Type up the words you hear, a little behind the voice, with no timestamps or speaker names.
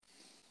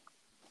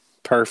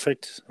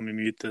Perfect. Let me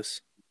mute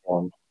this.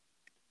 Um,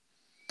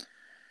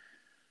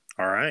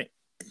 All right.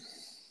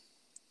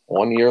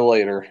 1 year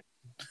later.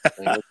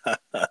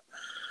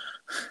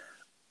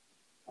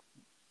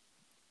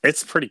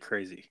 It's pretty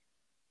crazy.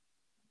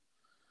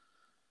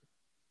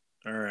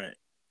 All right.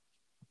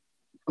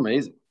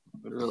 Amazing.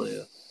 It really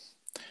is.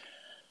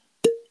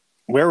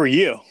 Where were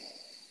you?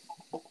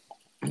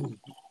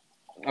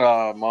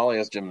 Molly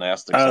has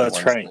gymnastics Oh, on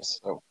that's Wednesday, right.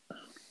 so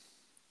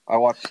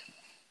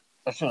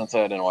I shouldn't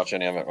say I didn't watch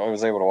any of it. I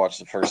was able to watch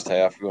the first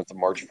half. We went to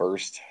March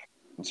 1st.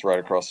 It's right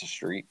across the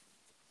street.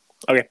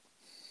 Okay.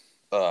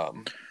 I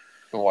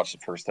watched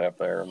the first half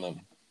there, and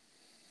then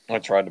I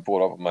tried to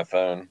pull it up with my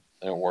phone,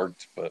 and it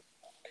worked, but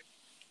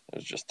it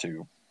was just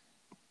too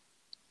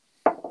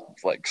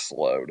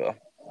slow to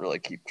really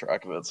keep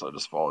track of it. So I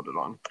just followed it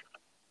on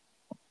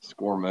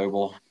Score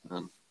Mobile,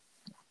 and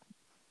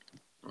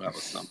that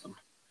was something.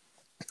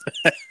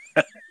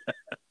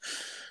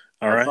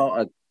 All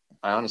right.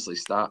 I honestly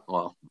stopped.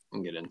 Well,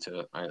 I'll get into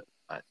it.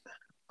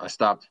 I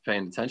stopped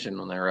paying attention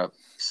when they were up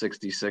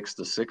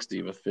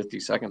 66-60 with 50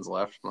 seconds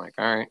left. I'm like,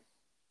 all right,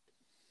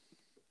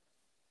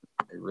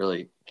 they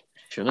really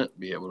shouldn't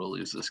be able to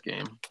lose this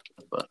game.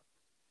 But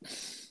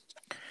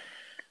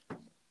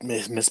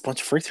Missed a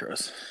bunch of free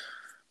throws.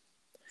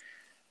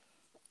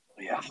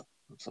 yeah,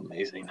 it's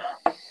amazing.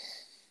 All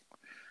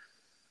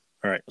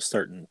right. We'll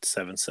start in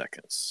 7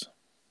 seconds.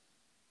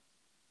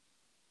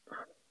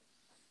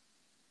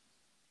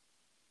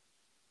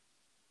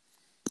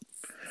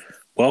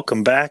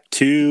 Welcome back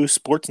to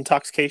Sports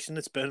Intoxication.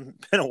 It's been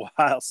a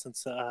while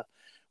since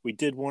we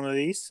did one of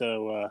these,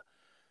 so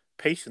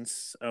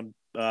patience.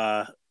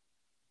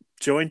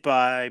 Joined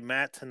by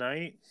Matt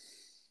tonight.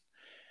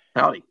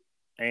 Howdy.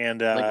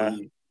 And I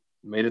think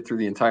we made it through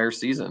the entire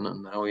season,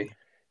 and now we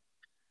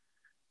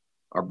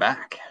are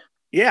back.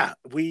 Yeah,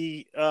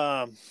 we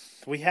had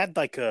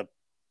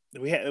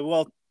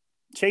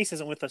Chase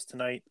isn't with us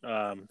tonight.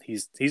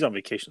 He's on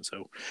vacation,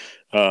 so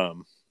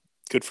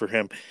good for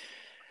him.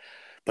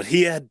 But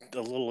he had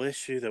a little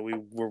issue that we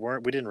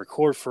didn't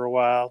record for a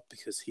while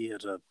because he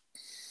had a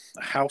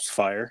house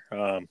fire.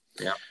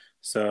 Yeah.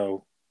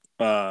 So,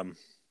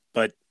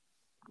 but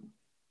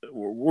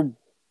we're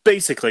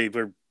basically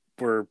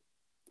we're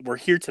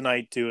here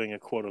tonight doing a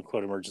quote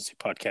unquote emergency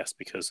podcast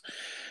because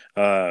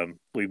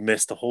we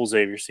missed the whole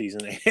Xavier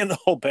season and the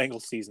whole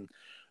Bengals season.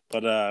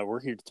 But we're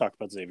here to talk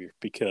about Xavier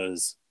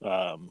because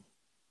a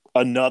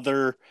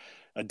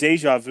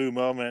deja vu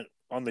moment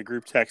on the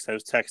group text. I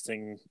was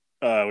texting.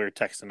 We were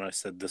texting. And I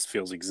said this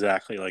feels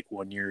exactly like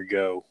 1 year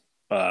ago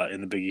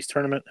in the Big East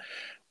tournament,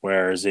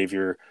 where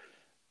Xavier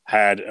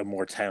had a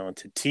more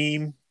talented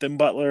team than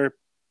Butler,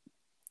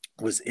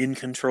 was in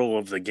control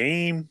of the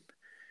game,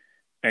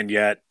 and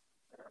yet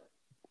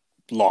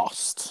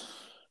lost.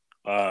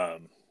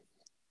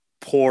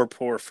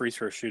 Poor free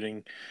throw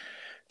shooting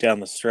down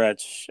the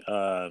stretch.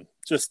 I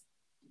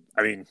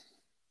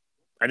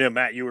know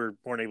Matt, you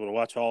weren't able to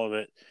watch all of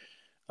it,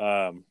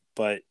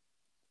 but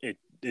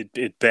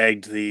it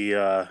begged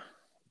the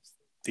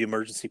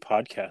emergency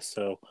podcast.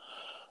 So,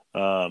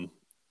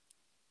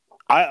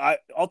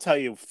 I'll tell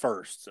you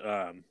first,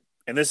 and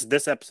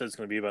this episode is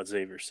going to be about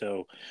Xavier.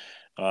 So,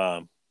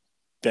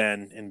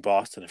 Ben in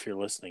Boston, if you're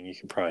listening, you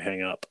can probably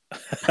hang up.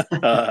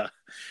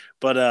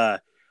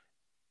 But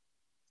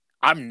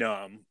I'm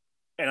numb,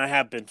 and I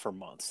have been for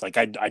months. Like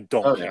I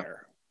don't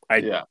care.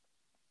 I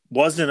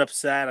wasn't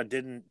upset. I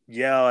didn't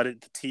yell at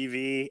the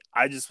TV.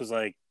 I just was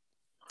like,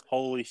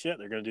 "Holy shit,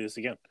 they're going to do this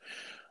again."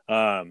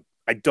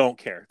 I don't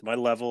care. My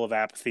level of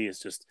apathy is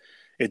just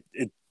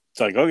it's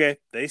like, okay,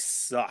 they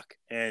suck,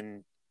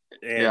 and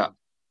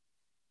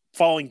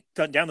falling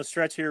down the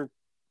stretch here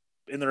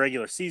in the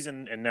regular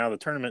season and now the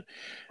tournament,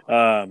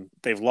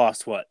 they've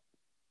lost what?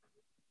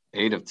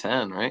 8 of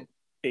 10, right?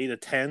 8 of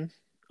 10.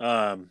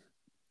 And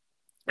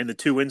the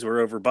 2 wins were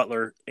over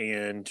Butler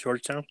and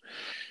Georgetown,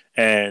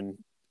 and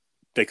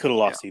they could have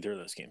lost either of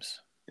those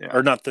games,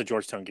 or not the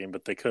Georgetown game,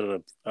 but they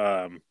could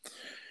have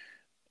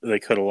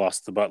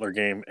lost the Butler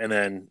game, and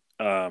then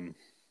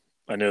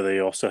I know they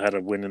also had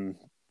a win in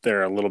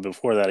there a little bit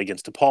before that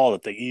against DePaul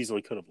that they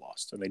easily could have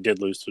lost, and they did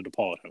lose to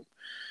DePaul at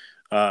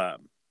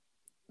home.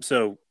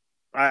 So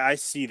I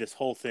see this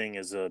whole thing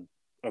as a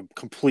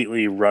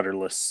completely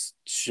rudderless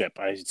ship.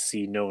 I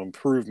see no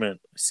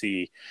improvement. I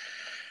see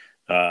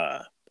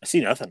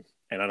nothing,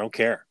 and I don't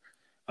care.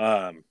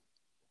 I'm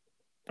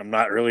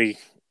not really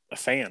a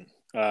fan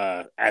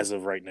as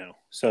of right now.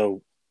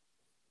 So,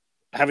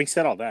 having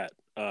said all that,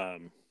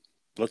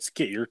 let's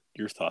get your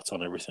thoughts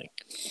on everything.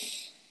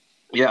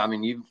 Yeah, I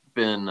mean, you've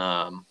been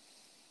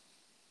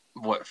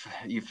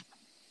you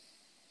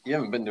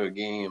haven't been to a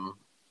game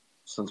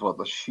since the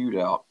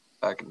shootout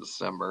back in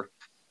December.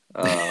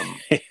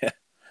 Yeah.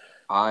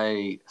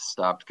 I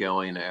stopped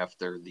going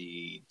after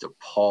the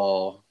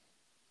DePaul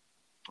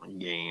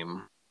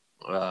game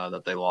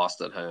that they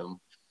lost at home,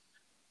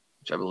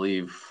 which I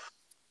believe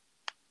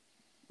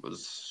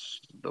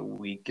was the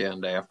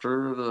weekend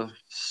after the.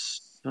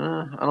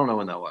 I don't know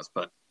when that was,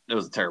 but it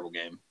was a terrible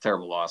game,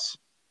 terrible loss.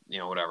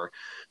 Whatever.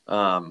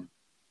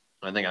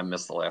 I think I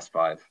missed the last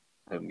 5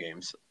 home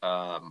games.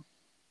 And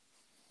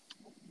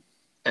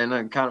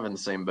I'm kind of in the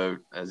same boat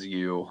as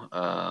you.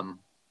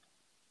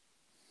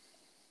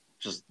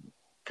 Just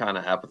kind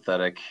of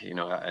apathetic.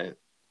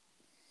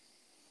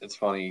 It's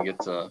funny, you get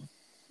to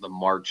the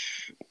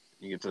March,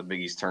 you get to the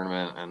Big East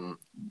tournament, and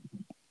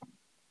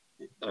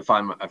I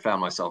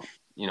found myself,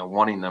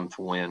 wanting them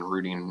to win,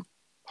 rooting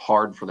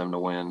hard for them to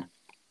win,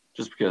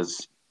 just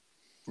because,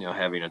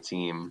 having a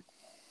team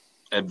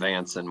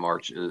advance in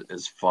March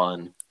is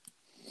fun,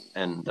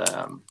 and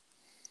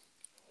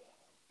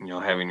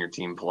having your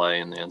team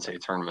play in the NCAA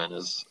tournament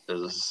is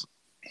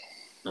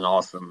an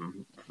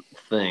awesome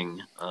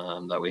thing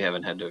that we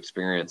haven't had to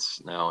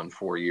experience now in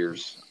 4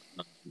 years.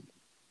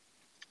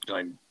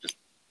 I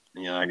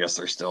guess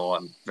there's still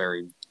a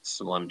very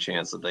slim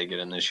chance that they get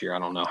in this year. I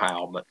don't know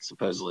how, but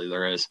supposedly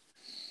there is.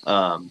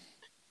 I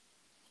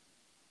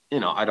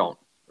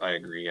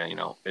agree.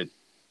 It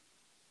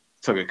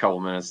took a couple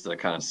minutes to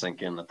kind of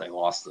sink in that they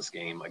lost this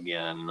game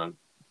again,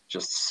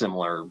 just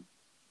similar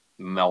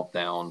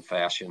meltdown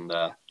fashion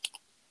to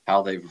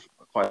how they've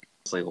quite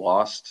honestly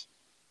lost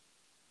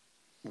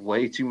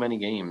way too many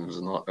games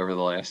over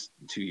the last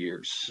 2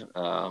 years.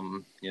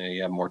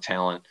 You have more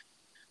talent,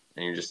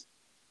 and you're just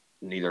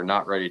neither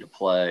not ready to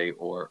play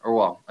or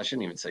well, I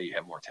shouldn't even say you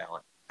have more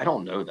talent. I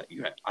don't know that they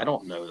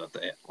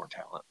have more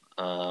talent.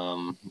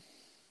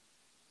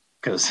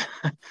 Because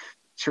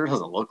sure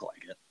doesn't look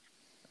like it.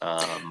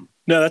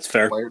 No, that's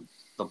fair.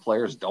 The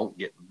players don't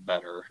get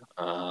better.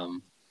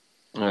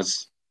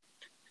 It's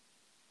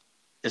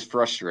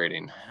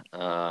frustrating.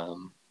 As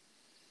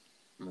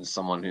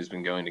someone who's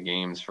been going to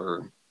games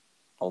for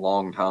a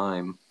long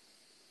time,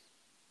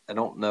 I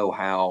don't know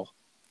how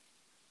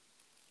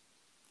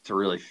to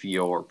really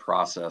feel or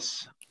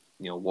process,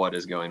 what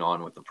is going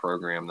on with the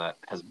program that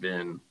has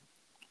been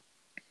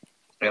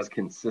as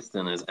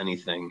consistent as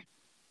anything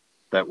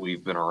that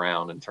we've been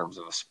around in terms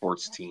of a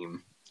sports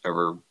team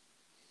over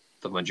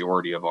the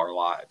majority of our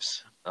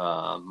lives.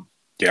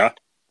 Yeah.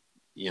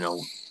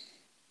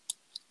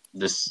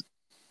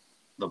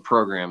 The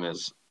program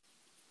is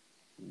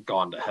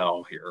gone to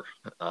hell here.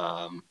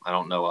 I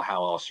don't know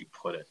how else you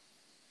put it.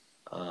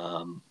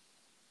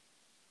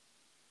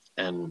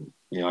 And,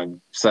 I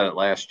said it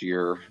last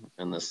year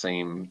in the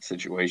same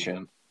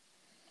situation.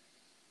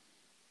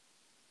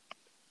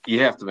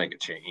 You have to make a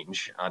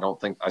change. I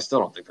still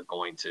don't think they're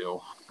going to.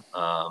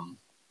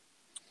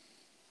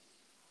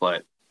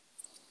 But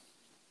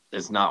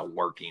it's not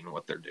working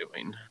what they're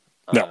doing.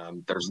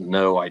 No. There's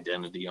no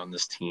identity on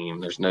this team.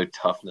 There's no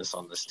toughness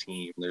on this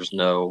team. There's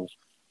no,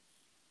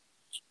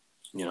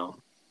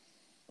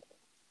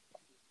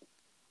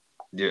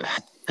 there's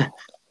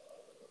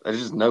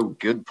just no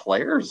good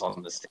players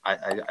on this.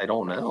 I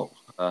don't know.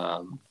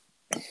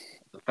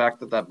 The fact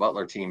that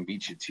Butler team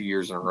beat you 2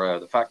 years in a row,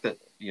 the fact that,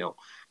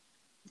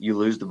 you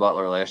lose to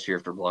Butler last year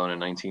after blowing a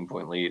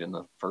 19-point lead in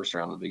the first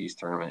round of the Big East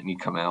tournament, and you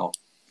come out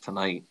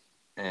tonight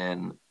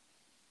and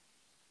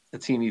the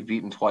team you've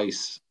beaten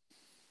twice,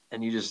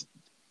 and you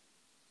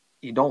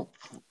don't.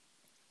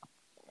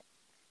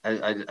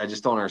 I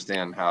just don't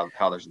understand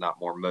how there's not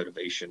more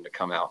motivation to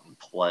come out and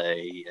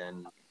play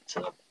and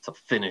to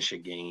finish a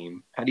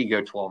game. How do you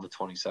go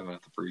 12-27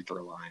 at the free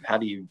throw line? How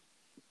do you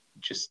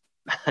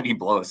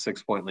blow a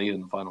 6-point lead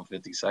in the final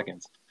 50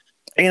 seconds?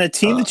 And a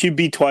team that you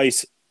beat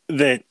twice,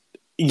 that,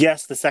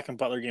 yes, the second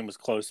Butler game was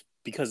close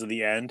because of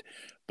the end,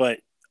 but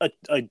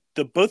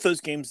both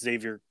those games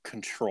Xavier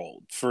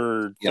controlled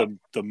for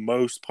the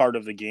most part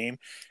of the game.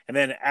 And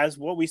then as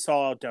what we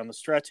saw down the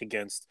stretch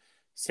against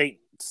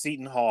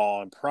Seton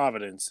Hall and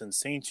Providence and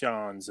St.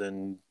 John's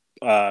and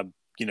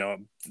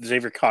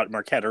Xavier caught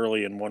Marquette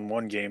early and won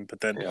one game, but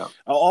then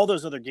all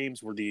those other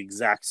games were the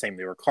exact same.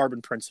 They were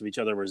carbon prints of each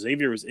other, where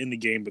Xavier was in the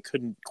game but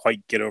couldn't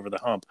quite get over the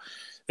hump.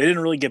 They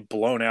didn't really get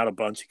blown out a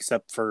bunch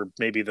except for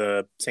maybe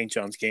the St.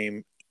 John's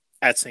game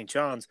at St.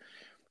 John's.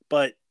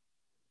 But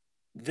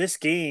this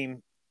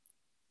game,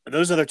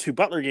 those other 2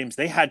 Butler games,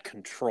 they had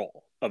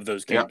control of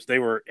those games. They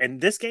were, and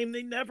this game,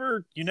 you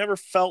never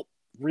felt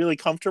really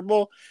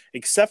comfortable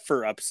except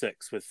for up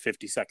 6 with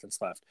 50 seconds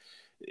left.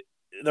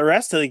 The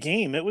rest of the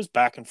game, it was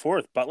back and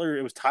forth.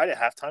 It was tied at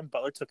halftime.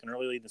 Butler took an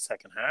early lead in the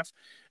second half.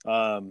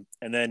 And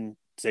then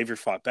Xavier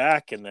fought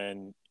back, and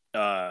then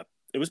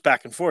it was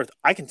back and forth.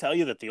 I can tell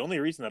you that the only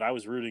reason that I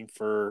was rooting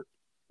for,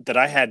 that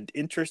I had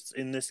interest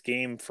in this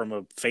game from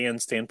a fan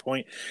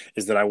standpoint,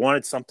 is that I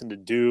wanted something to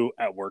do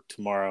at work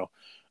tomorrow,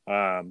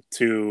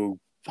 to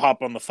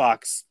hop on the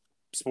Fox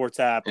Sports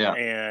app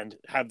and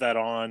have that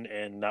on,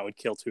 and that would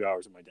kill 2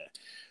 hours of my day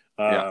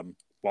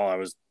while I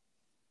was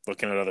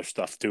looking at other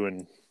stuff,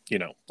 doing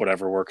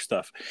whatever work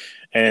stuff,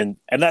 and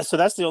that's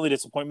the only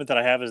disappointment that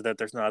I have, is that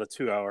there's not a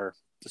 2-hour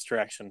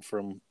distraction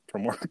from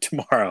work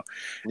tomorrow.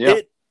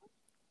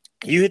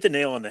 You hit the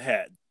nail on the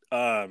head.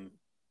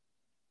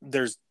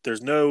 There's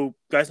no,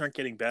 guys aren't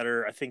getting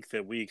better. I think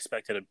that we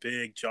expected a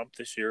big jump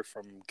this year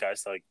from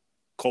guys like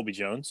Colby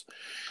Jones,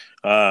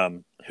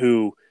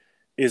 who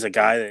is a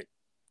guy that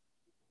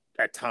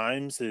at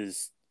times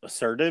is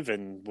assertive,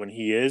 and when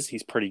he is,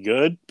 he's pretty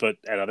good. But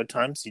at other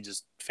times, he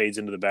just fades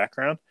into the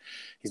background.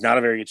 He's not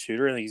a very good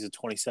shooter. I think he's a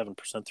 27%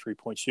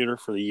 3-point shooter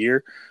for the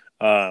year.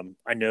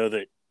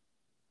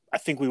 I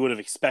think we would have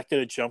expected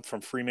a jump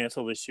from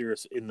Fremantle this year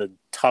in the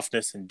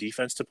toughness and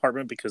defense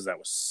department because that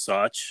was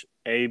such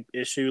a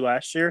issue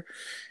last year.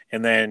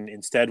 And then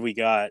instead he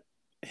got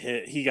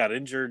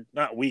injured.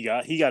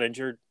 He got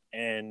injured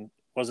and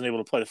wasn't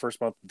able to play the first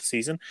month of the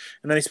season.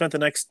 And then he spent the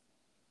next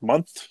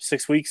month,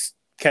 6 weeks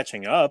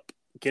catching up,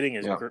 getting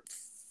his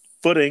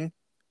footing,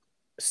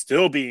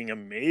 still being a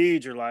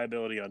major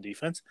liability on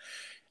defense.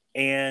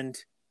 And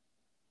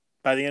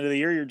by the end of the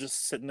year, you're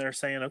just sitting there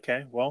saying,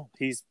 okay, well,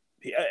 he's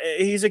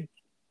a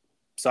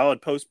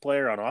solid post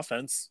player on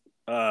offense.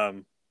 By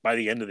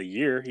the end of the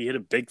year, he hit a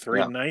big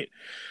three tonight.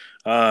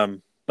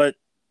 But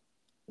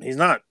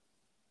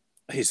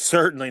he's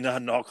certainly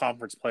not an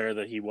all-conference player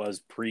that he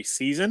was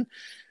preseason.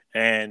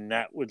 And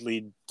that would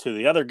lead to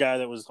the other guy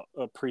that was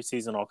a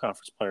preseason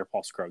all-conference player,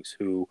 Paul Scruggs,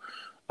 who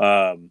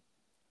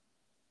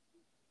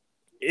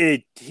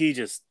he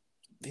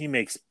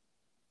makes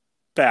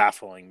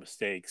baffling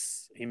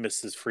mistakes. He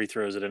misses free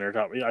throws at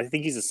intertop. I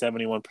think he's a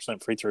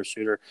 71% free throw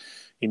shooter.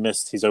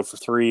 He's 0 for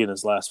 3 in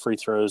his last free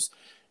throws,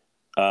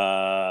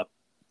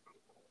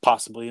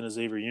 possibly in a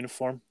Xavier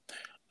uniform.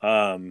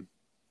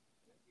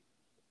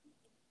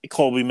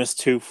 Colby missed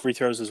 2 free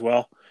throws as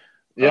well.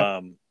 Yeah.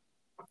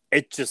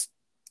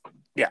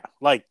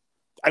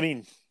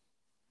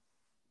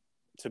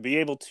 To be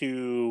able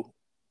to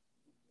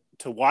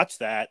watch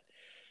that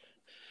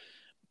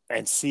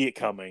and see it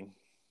coming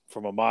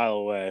from a mile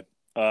away,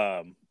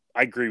 I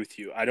agree with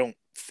you. I don't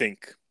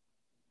think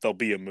there'll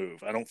be a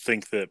move. I don't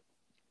think that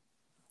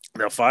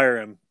they'll fire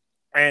him.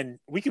 And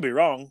we could be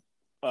wrong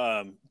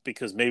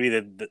because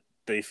maybe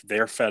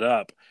they're fed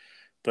up.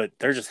 But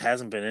there just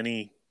hasn't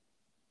been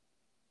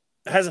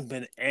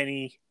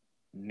any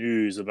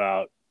news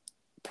about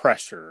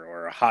pressure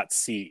or a hot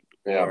seat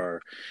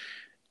or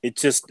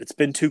it's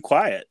been too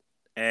quiet.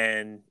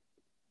 And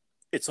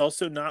it's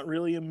also not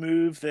really a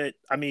move that,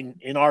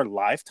 in our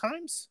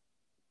lifetimes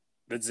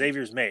that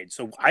Xavier's made.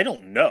 So I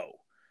don't know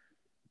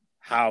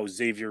how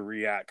Xavier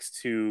reacts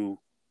to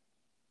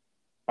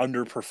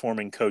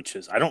underperforming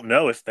coaches. I don't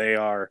know if they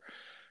are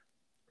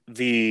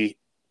the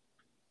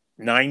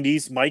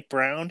 90s Mike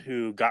Brown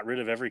who got rid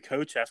of every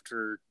coach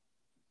after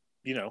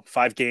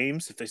 5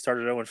 games if they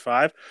started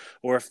 0-5,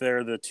 or if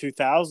they're the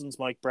 2000s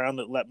Mike Brown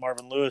that let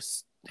Marvin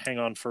Lewis hang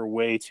on for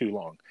way too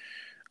long.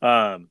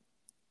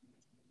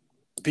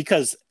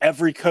 Because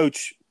every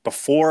coach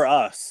before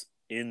us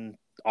in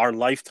our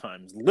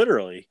lifetimes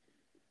literally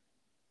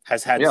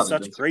has had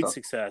such great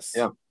success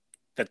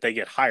that they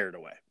get hired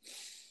away.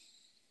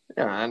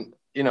 Yeah, and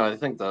I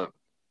think the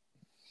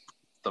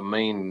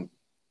main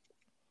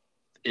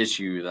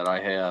issue that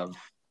I have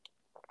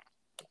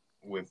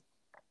with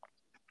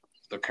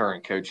the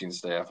current coaching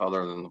staff,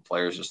 other than the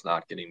players just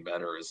not getting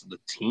better, is the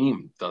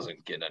team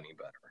doesn't get any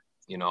better.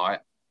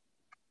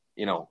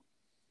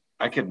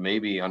 I could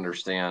maybe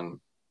understand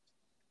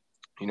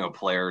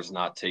players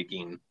not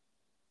taking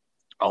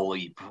a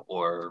leap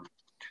or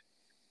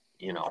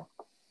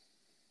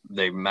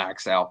they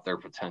max out their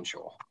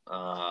potential,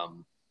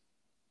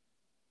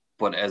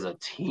 but as a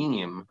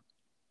team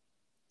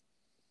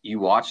you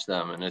watch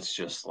them and it's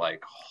just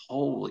like,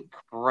 holy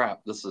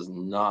crap, this is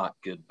not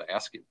good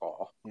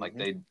basketball. Mm-hmm. Like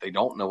they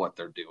don't know what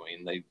they're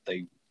doing.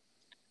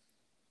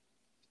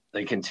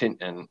 They continue,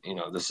 and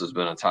this has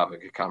been a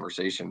topic of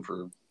conversation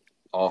for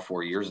all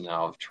 4 years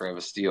now of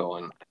Travis Steele,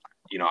 and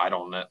I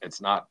don't know,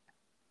 it's not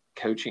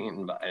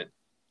coaching, but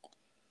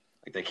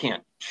like they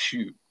can't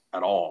shoot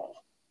at all.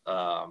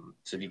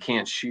 So if you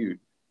can't shoot,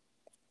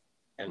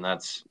 and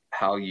that's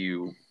how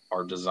you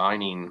are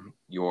designing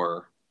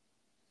your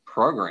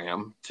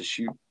program to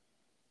shoot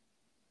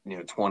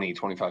 20,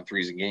 25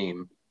 threes a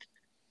game,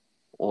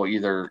 well,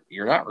 either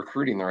you're not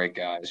recruiting the right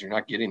guys, you're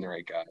not getting the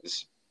right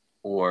guys,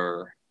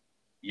 or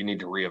you need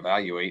to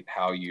reevaluate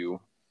how you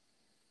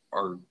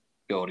are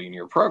building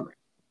your program,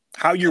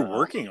 how you're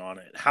working on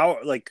it,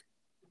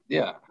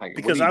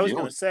 because I was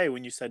going to say,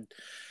 when you said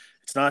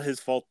it's not his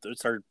fault,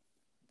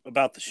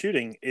 about the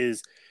shooting,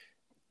 is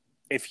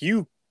if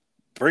you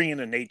bring in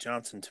a Nate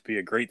Johnson to be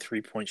a great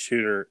 3-point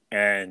shooter,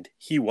 and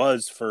he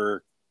was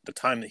for the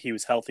time that he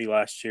was healthy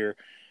last year,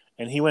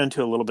 and he went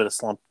into a little bit of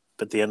slump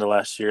at the end of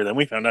last year. Then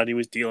we found out he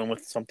was dealing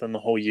with something the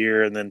whole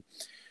year, and then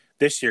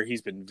this year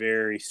he's been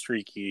very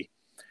streaky.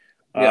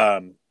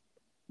 Yeah.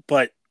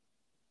 But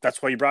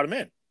that's why you brought him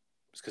in.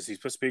 It's because he's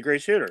supposed to be a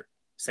great shooter.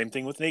 Same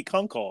thing with Nate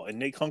Kunkel, and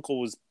Nate Kunkel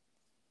was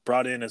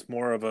brought in as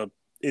more of a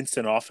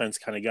instant offense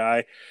kind of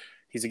guy.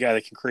 He's a guy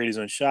that can create his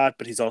own shot,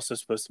 but he's also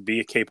supposed to be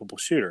a capable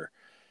shooter.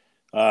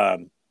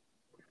 Coming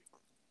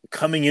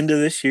into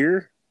this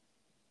year,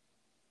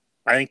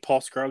 I think Paul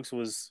Scruggs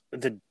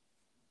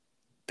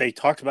they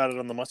talked about it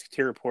on the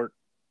Musketeer Report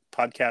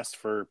podcast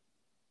for,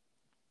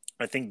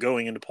 I think,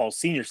 going into Paul's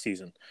senior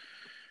season,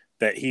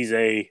 that he's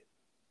a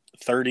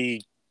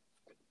 35%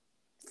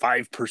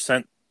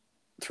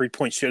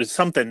 3-point shoot.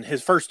 Something.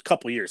 His first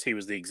couple years, he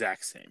was the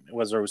exact same. It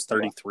was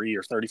 33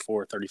 or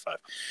 34 or 35.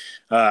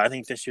 I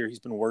think this year he's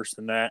been worse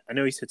than that. I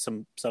know he's hit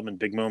some in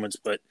big moments,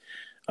 but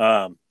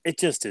it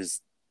just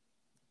is.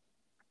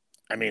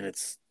 I mean,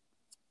 it's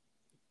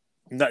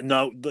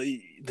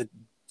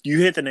you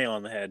hit the nail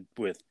on the head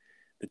with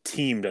the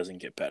team doesn't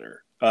get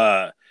better.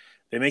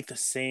 They make the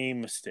same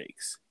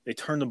mistakes. They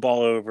turn the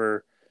ball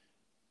over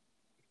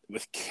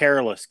with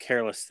careless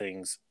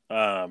things.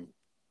 I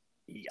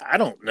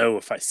don't know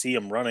if I see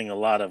him running a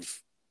lot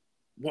of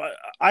what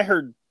I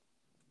heard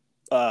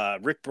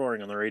Rick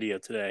Broering on the radio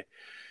today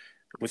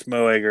with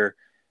Mo Egger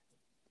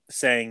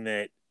saying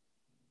that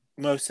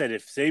Mo said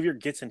if Xavier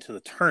gets into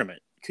the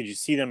tournament, could you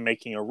see them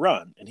making a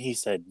run? And he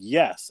said,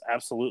 yes,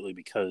 absolutely.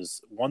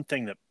 Because one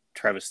thing that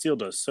Travis Steele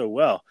does so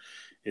well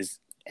is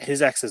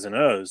his X's and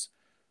O's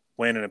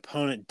when an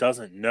opponent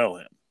doesn't know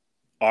him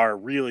are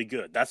really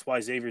good. That's why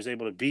Xavier's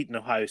able to beat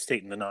Ohio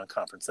State in the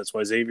non-conference. That's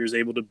why Xavier's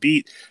able to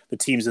beat the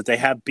teams that they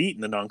have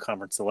beaten the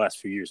non-conference the last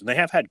few years. And they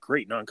have had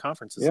great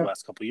non-conferences the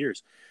last couple of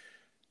years.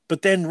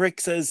 But then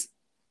Rick says,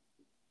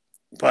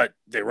 but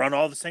they run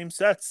all the same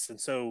sets.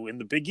 And so in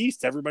the Big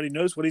East, everybody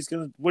knows what he's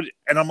going to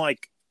 – and I'm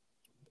like,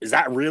 is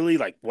that really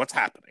like what's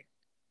happening?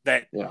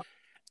 That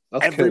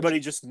everybody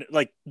coach. Just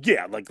like,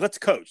 let's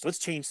coach. Let's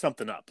change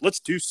something up. Let's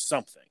do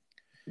something.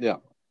 Yeah.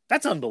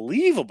 That's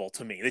unbelievable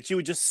to me that you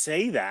would just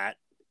say that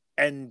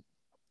and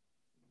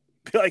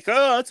be like,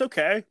 oh, that's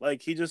okay.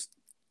 Like he just,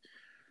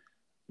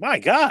 my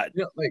God.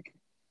 Yeah, like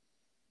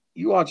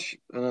you watch,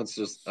 and that's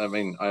just, I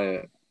mean,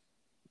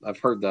 I've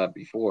heard that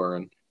before,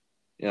 and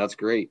that's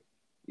great.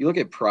 You look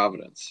at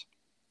Providence,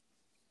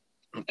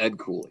 Ed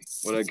Cooley,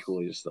 what Ed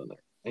Cooley just done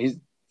there.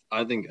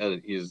 I think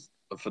he's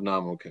a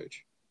phenomenal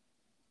coach.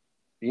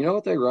 You know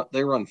what they run?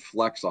 They run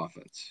flex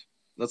offense.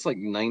 That's like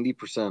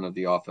 90% of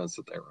the offense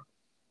that they run.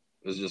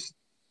 It's just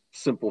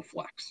simple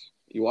flex.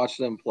 You watch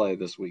them play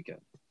this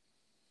weekend.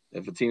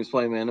 If a team's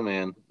playing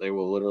man-to-man, they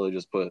will literally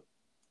just put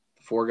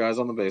 4 guys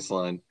on the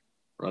baseline,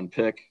 run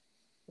pick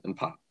and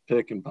pop,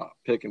 pick and pop,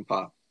 pick and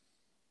pop.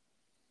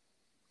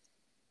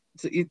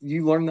 So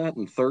you learn that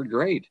in 3rd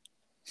grade.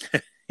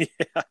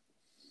 Yeah.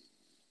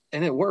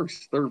 And it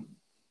works. They're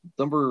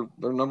number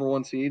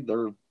 1 seed.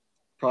 They're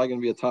probably going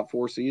to be a top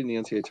 4 seed in the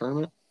NCAA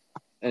tournament.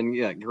 And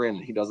yeah,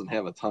 granted, he doesn't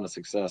have a ton of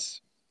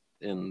success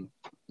in,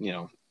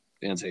 the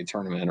NCAA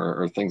tournament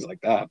or things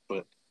like that.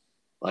 But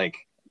like,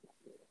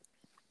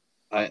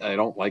 I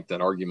don't like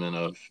that argument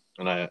of,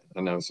 and I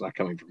know it's not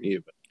coming from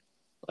you, but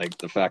like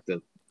the fact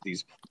that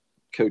these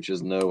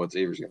coaches know what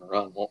Xavier's going to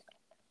run. Well,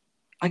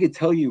 I could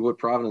tell you what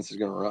Providence is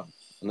going to run,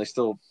 and they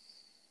still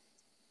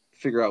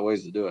figure out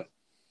ways to do it.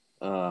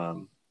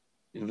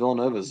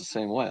 Villanova is the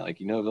same way. Like,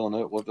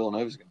 what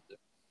Villanova is going to do.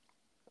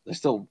 They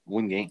still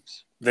win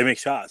games. They make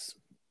shots.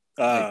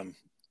 And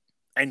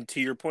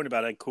to your point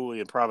about Ed Cooley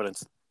and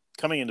Providence,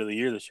 coming into the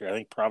year this year, I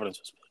think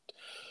Providence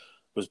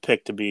was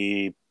picked to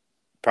be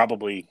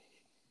probably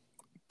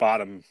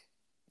bottom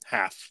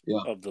half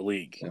of the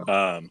league.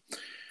 Yeah.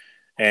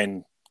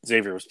 And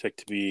Xavier was picked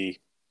to be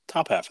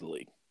top half of the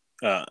league.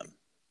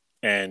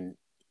 And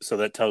so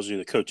that tells you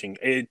the coaching.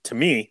 To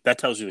me, that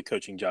tells you the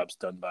coaching job's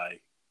done by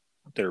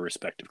their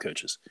respective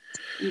coaches.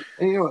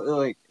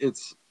 And,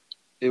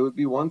 it would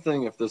be one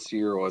thing if this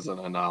year was an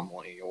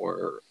anomaly,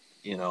 or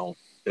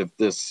if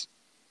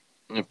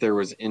there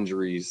was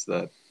injuries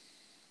that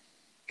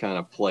kind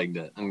of plagued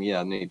it. And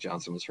Nate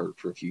Johnson was hurt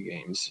for a few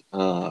games.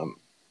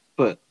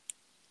 But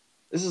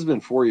this has been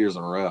 4 years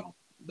in a row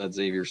that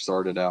Xavier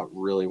started out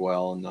really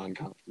well in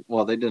non-conference.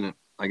 Well, they didn't.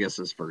 I guess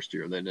this first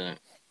year they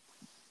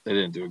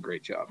didn't do a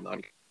great job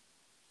non-conference.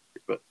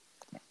 But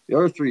the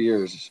other 3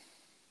 years,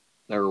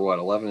 they were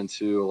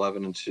 11-2,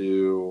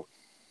 11-2,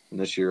 and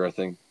this year I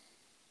think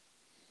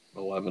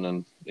 11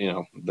 and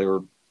they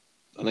were.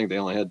 I think they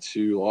only had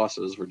 2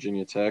 losses: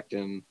 Virginia Tech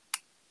and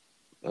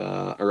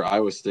or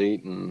Iowa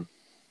State, and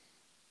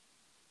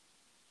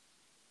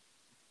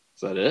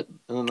is that it?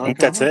 I think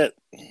that's it.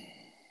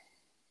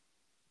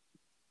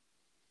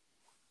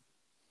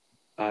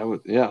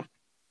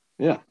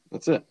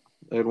 That's it.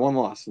 They had 1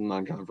 loss in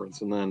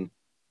non-conference, and then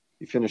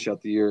you finish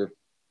out the year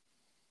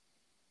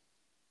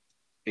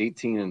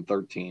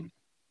 18-13.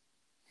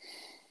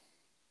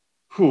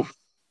 Whew,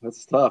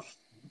 that's tough.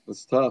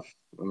 That's tough.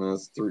 I mean,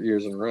 that's 3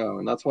 years in a row,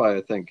 and that's why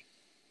I think,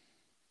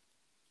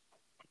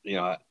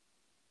 it's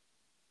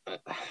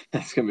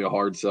going to be a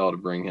hard sell to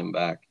bring him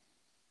back.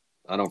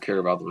 I don't care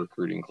about the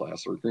recruiting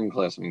class. The recruiting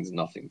class means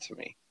nothing to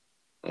me.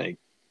 Like,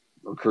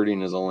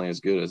 recruiting is only as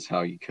good as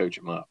how you coach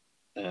him up,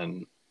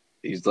 and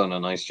he's done a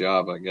nice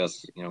job, I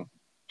guess.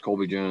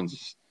 Colby Jones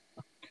is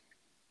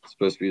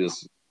supposed to be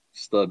this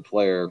stud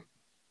player.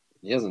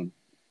 He hasn't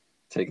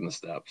taken the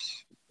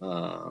steps.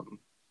 I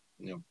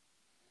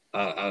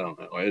don't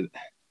know.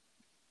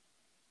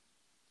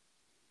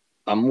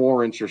 I'm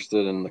more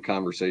interested in the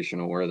conversation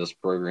of where this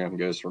program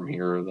goes from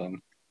here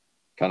than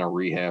kind of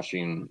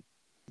rehashing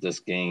this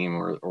game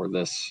or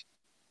this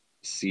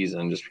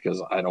season, just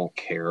because I don't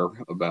care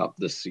about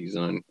this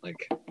season.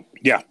 Like,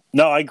 Yeah,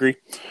 no, I agree.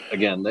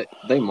 Again,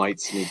 they might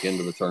sneak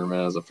into the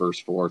tournament as a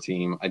first 4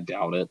 team. I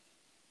doubt it.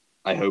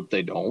 I hope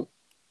they don't,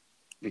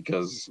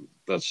 because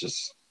that's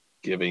just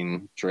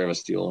giving Travis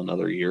Steele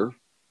another year.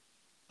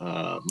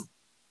 But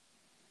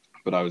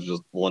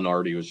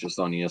Lenardi was just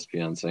on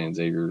ESPN saying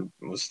Xavier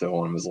was still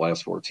one of his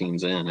last 4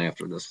 teams in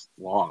after this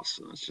loss.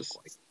 And it's just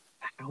like,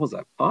 how is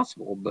that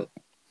possible? But,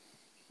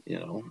 you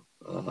know,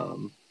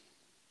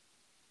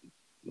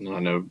 I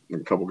know a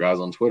couple guys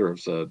on Twitter have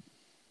said,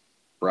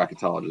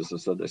 bracketologists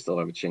have said they still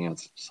have a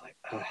chance. It's like,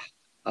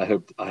 I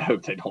hope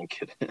they don't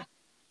get in.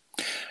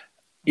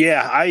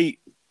 Yeah,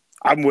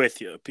 I'm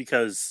with you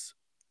because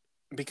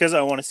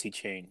I want to see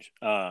change.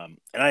 And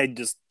I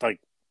just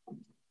like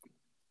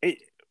it.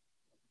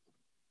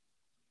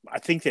 I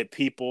think that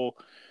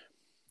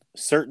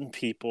certain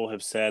people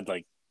have said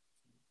like,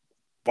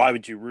 why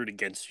would you root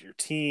against your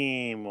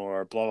team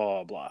or blah blah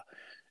blah blah,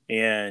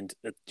 and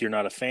you're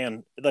not a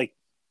fan. Like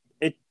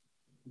it,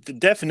 the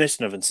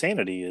definition of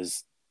insanity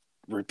is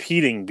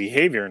repeating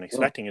behavior and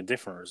expecting a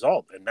different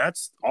result, and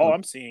that's all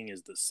I'm seeing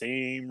is the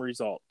same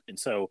result. And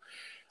so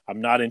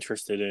I'm not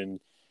interested in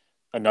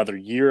another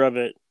year of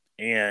it.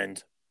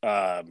 And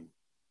I'm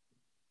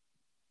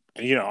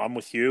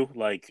with you.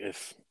 Like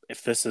if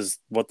this is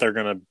what they're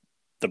gonna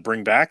to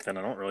bring back, then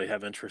I don't really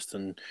have interest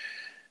in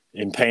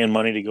paying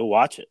money to go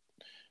watch it.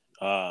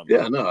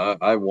 Yeah, no,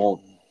 I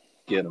won't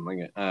get them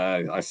again.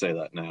 I say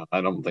that now.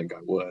 I don't think I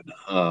would.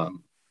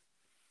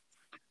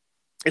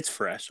 It's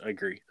fresh. I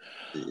agree.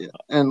 Yeah,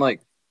 and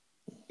like,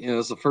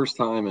 it's the first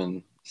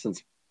time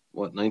since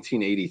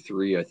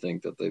 1983, I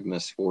think, that they've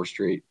missed 4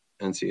 straight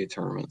NCAA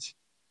tournaments.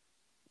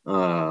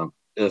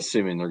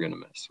 Assuming they're going to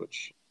miss,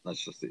 which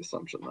that's just the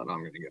assumption that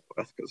I'm going to go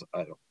with, because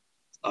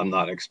I'm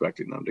not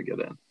expecting them to get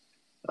in.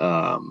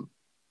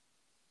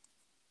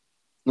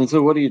 And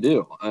so what do you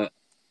do? I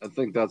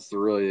think that's the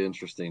really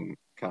interesting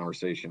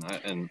conversation.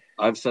 And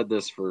I've said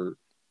this for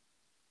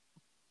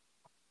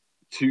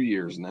 2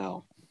 years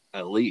now,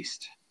 at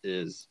least,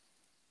 is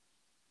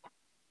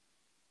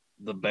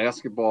the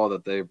basketball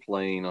that they're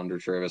playing under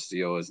Travis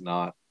Steele is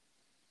not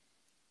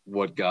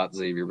what got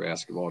Xavier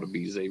basketball to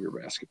be Xavier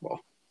basketball.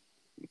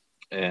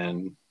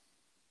 And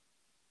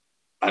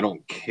I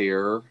don't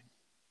care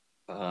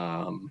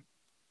that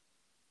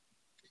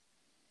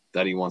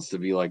he wants to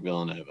be like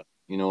Villanova.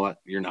 You know what?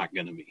 You're not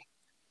going to be.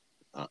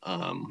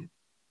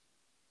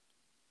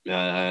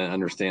 I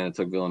understand it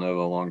took Villanova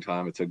a long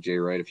time. It took Jay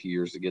Wright a few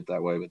years to get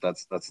that way, but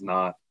that's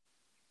not.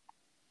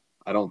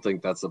 I don't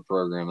think that's a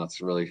program that's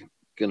really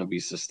going to be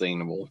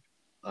sustainable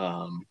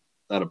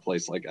at a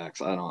place like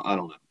X. I don't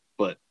know,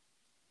 but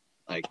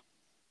like,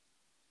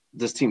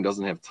 this team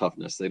doesn't have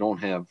toughness. They don't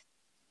have.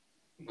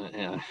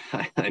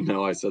 I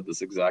know I said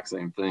this exact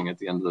same thing at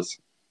the end of this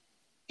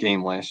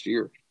game last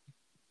year,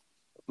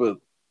 but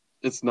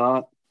it's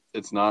not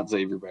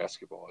Xavier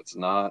basketball. It's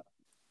not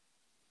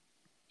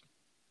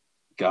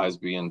guys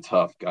being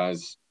tough,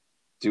 guys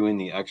doing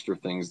the extra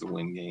things to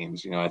win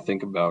games. I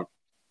think about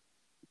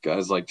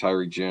guys like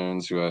Tyree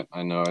Jones, who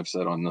I know I've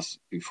said on this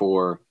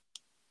before.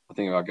 I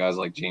think about guys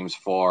like James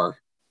Farr,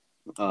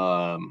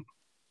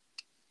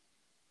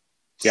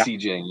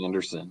 C.J.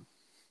 Anderson,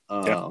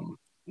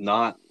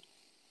 not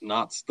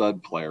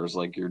stud players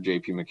like your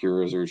J.P.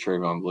 McCurries or your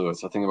Trayvon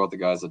Lewis. I think about the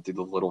guys that do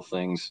the little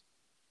things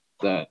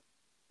that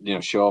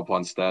show up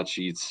on stat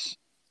sheets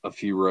a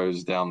few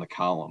rows down the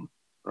column,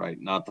 right?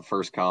 Not the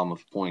first column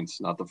of points,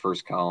 not the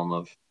first column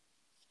of,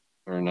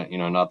 or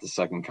not the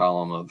second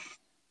column of.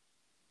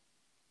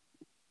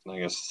 I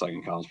guess the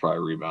second column is probably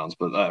rebounds,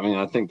 but I mean,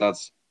 I think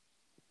that's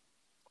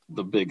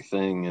the big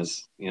thing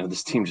is,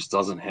 this team just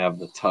doesn't have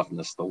the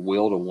toughness, the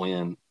will to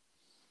win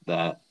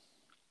that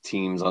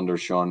teams under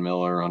Sean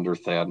Miller, under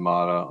Thad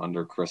Matta,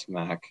 under Chris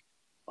Mack,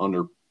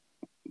 under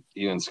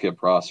even Skip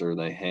Prosser,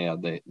 they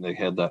had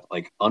that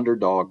like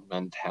underdog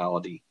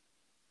mentality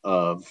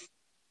of,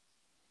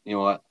 you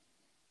know what,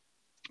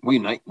 we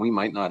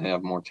might not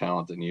have more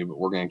talent than you, but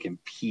we're going to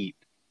compete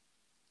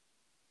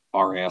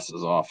our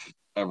asses off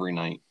every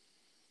night,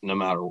 no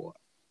matter what.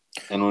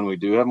 And when we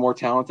do have more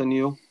talent than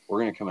you,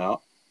 we're going to come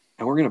out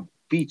and we're going to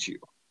beat you.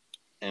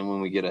 And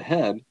when we get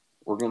ahead,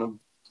 we're going to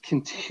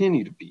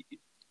continue to beat you.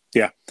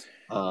 Yeah.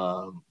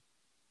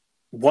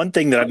 One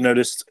thing that I've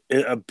noticed,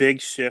 a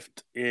big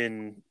shift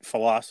in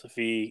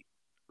philosophy,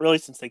 really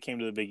since they came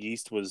to the Big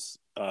East, was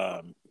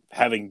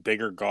having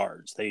bigger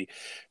guards.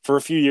 For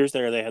a few years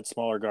there, they had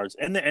smaller guards,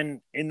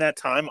 and in that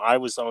time, I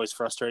was always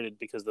frustrated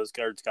because those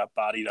guards got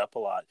bodied up a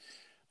lot.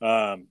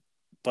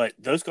 But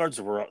those guards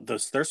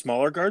they're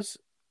smaller guards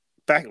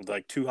back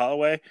like Tu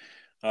Holloway,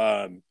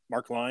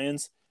 Mark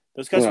Lyons.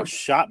 Those guys were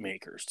shot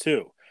makers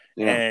too.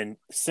 Yeah. And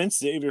since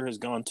Xavier has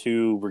gone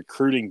to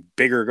recruiting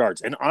bigger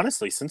guards, and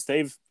honestly, since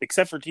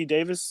except for T.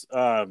 Davis,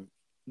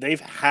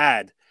 they've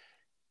had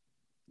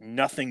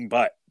nothing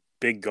but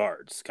big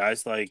guards.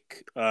 Guys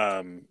like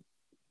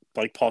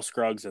Paul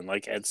Scruggs and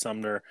like Ed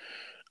Sumner,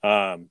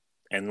 and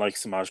like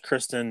Samaj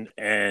Kristen,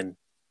 and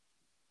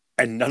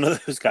none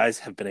of those guys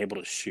have been able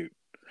to shoot.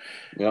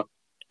 Yeah.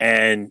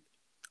 And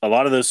a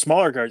lot of those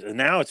smaller guards, and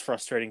now it's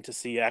frustrating to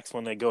see X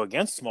when they go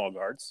against small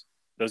guards.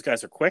 Those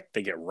guys are quick.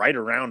 They get right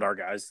around our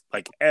guys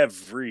like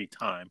every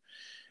time.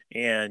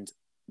 And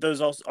those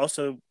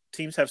also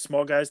teams have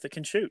small guys that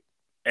can shoot.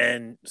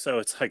 And so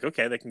it's like,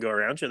 okay, they can go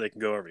around you, they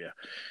can go over you.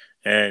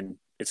 And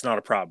it's not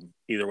a problem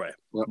either way.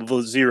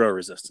 Yep. Zero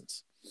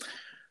resistance.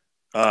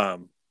 I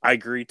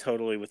agree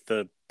totally with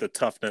the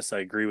toughness. I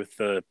agree with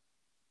the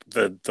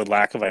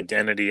lack of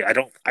identity. I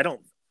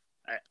don't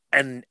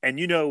and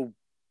you know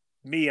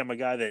me, I'm a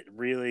guy that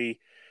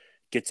really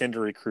gets into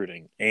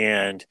recruiting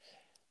and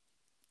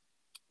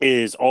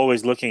is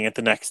always looking at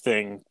the next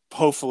thing.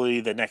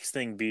 Hopefully, the next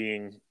thing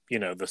being, you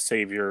know, the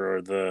Xavier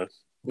or the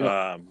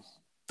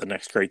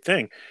next great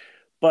thing.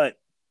 But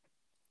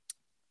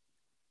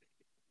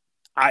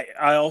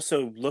I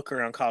also look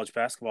around college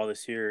basketball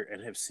this year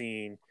and have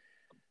seen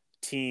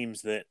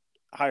teams that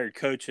hired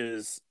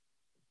coaches,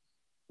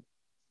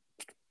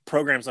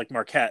 programs like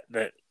Marquette,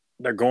 that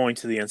they're going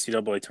to the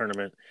NCAA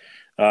tournament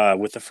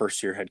with the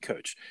first-year head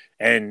coach.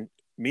 And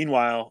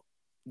meanwhile,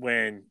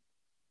 when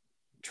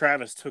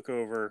Travis took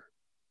over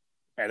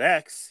at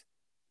X,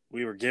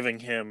 we were giving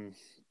him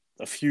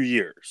a few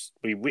years.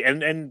 We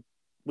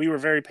were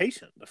very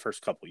patient the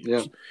first couple of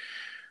years.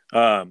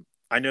 Yeah.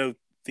 I know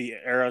the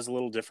era is a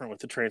little different with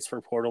the transfer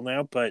portal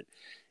now, but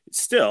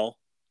still,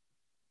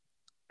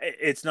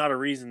 it's not a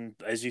reason,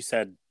 as you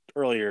said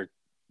earlier,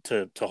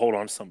 to hold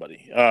on to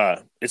somebody.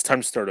 It's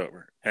time to start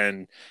over.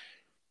 And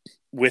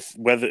with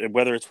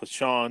whether it's with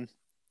Sean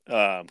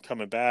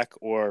coming back,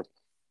 or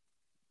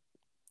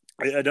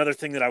another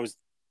thing that I was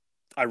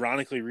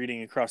ironically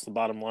reading across the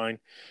bottom line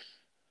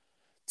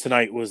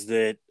tonight was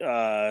that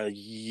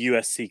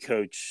USC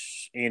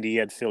coach Andy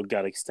Edfield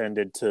got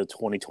extended to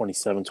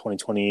 2027,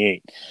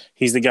 2028.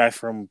 He's the guy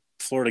from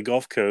Florida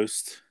Gulf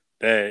Coast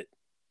that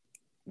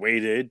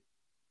waited,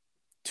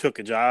 took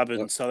a job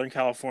in Southern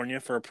California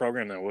for a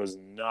program that was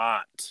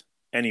not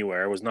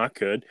anywhere, was not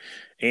good,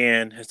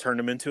 and has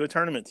turned him into a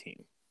tournament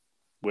team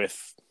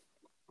with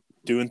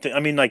doing things.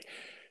 I mean, like,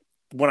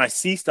 when I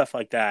see stuff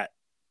like that,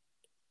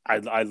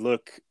 I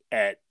look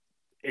at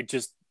it,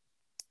 just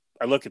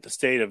I look at the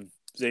state of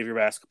Xavier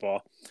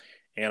basketball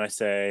and I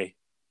say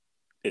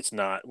it's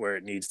not where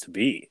it needs to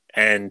be.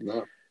 And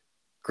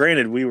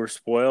granted, we were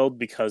spoiled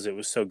because it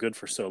was so good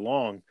for so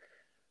long,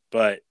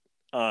 but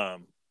I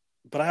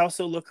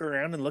also look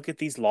around and look at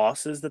these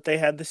losses that they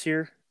had this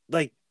year,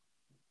 like,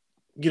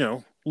 you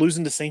know,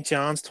 losing to St.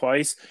 John's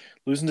twice,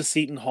 losing to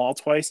Seton Hall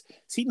twice.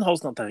 Seton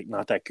Hall's not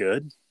that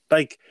good.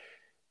 Like,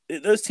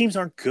 those teams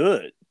aren't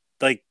good.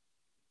 Like,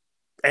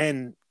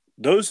 and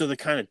those are the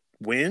kind of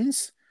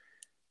wins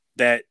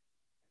that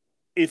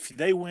if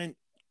they went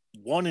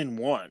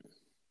 1-1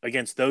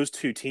 against those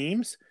two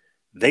teams,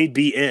 they'd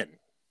be in.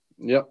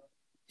 Yep.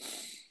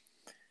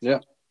 Yeah.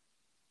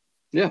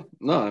 Yeah.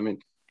 No, I mean,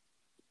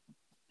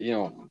 you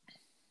know,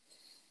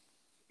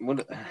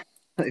 what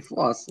they've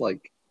lost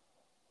like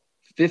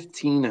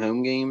 15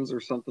 home games or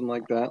something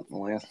like that in the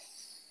last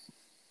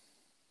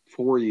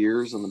 4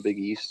 years in the Big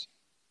East.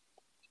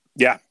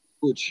 Yeah.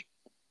 Which,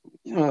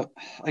 you know,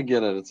 I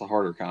get it. It's a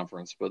harder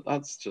conference, but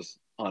that's just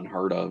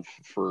unheard of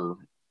for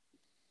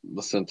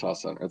the Cintas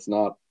Center. It's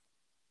not.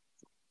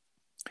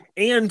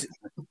 And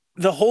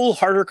the whole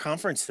harder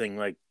conference thing,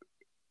 like,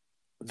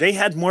 they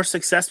had more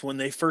success when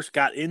they first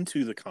got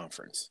into the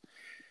conference.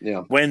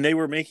 Yeah. When they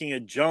were making a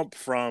jump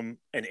from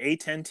an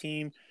A10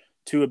 team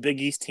to a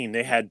Big East team,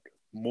 they had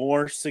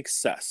more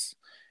success.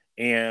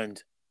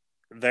 And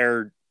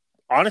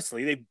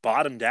honestly, they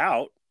bottomed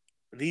out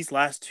these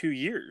last 2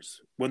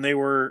 years when they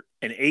were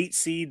an 8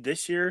 seed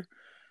this year.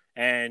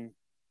 And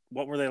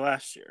what were they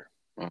last year?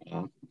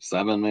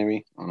 7,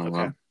 maybe. I don't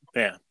know.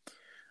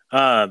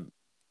 Yeah.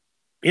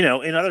 You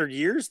know, in other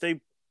years, they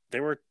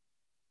were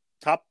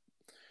top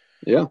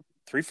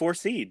 3-4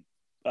 seed,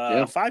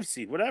 5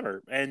 seed,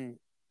 whatever. And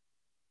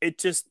it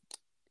just,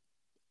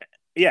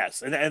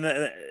 yes. And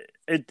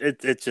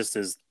it just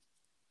is,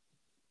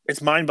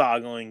 it's mind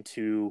boggling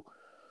to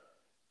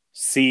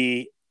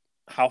see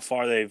how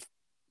far they've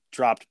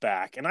dropped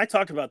back. And I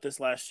talked about this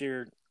last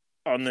year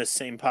on this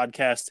same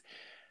podcast,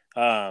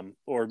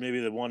 or maybe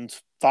the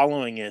ones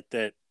following it,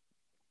 that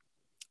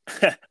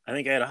I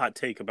think I had a hot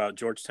take about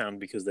Georgetown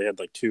because they had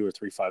like 2 or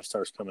 3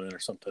 5-stars coming in or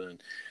something,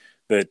 and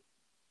that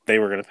they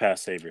were going to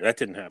pass Xavier. That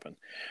didn't happen.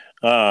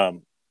 But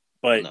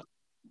no,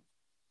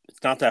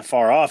 it's not that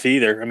far off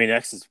either. I mean,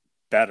 X is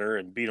better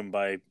and beat them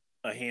by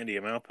a handy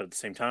amount, but at the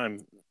same time,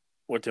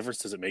 what difference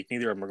does it make?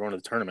 Neither of them are going to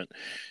the tournament.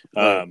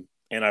 Right.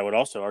 And I would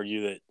also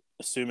argue that,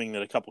 assuming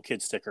that a couple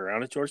kids stick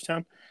around at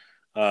Georgetown,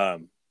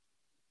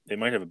 they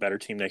might have a better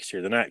team next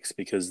year than X,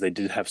 because they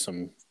did have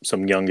some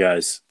young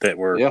guys that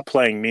were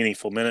playing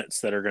meaningful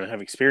minutes that are going to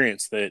have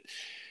experience that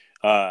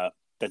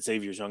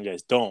Xavier's young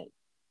guys don't.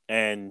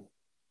 And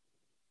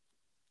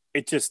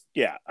it just,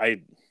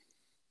 I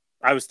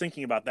was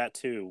thinking about that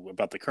too,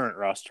 about the current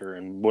roster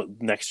and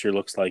what next year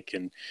looks like.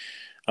 And,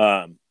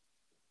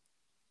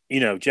 you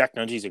know, Jack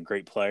Nungy's a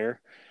great player.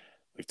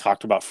 We've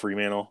talked about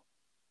Fremantle.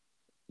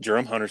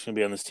 Jerome Hunter's going to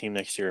be on this team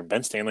next year, and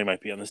Ben Stanley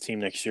might be on this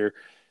team next year.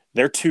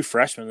 their two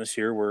freshmen this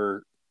year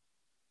were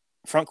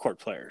front court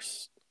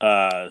players,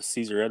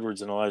 Caesar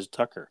Edwards and Elijah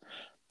Tucker.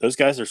 Those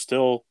guys are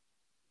still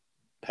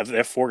they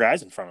have four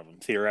guys in front of them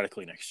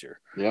theoretically next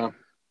year. Yeah.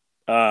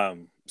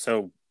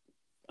 So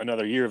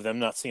another year of them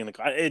not seeing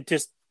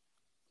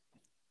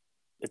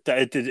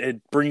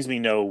it brings me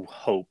no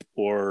hope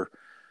or.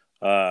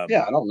 I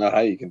don't know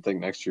how you can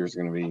think next year is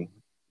going to be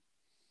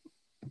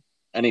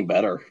any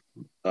better,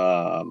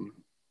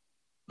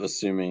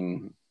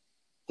 assuming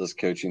this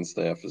coaching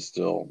staff is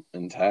still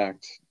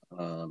intact.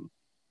 And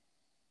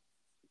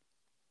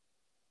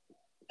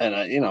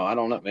I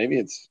don't know. Maybe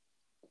it's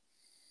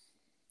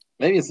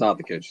not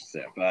the coaching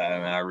staff.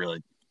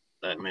 It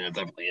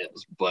definitely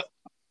is. But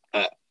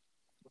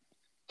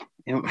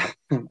maybe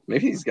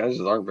these guys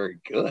just aren't very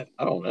good.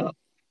 I don't know.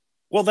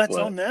 Well, that's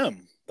on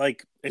them.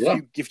 Like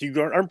if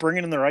you aren't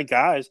bringing in the right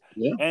guys,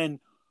 and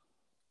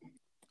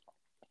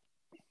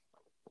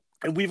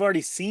we've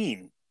already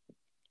seen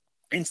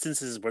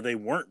instances where they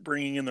weren't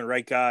bringing in the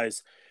right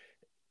guys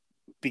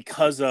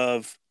because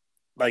of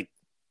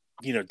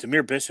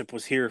Demir Bishop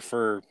was here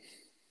for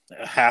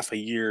half a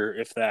year,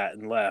 if that,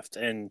 and left.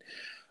 And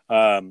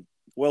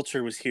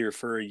Welcher was here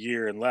for a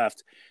year and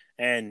left.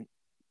 And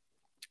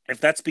if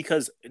that's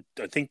because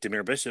I think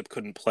Demir Bishop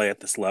couldn't play at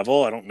this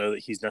level, I don't know that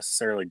he's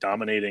necessarily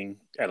dominating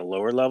at a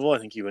lower level. I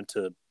think he went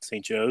to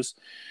St. Joe's.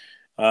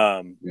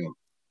 CJ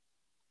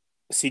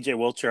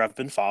Welcher, I've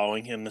been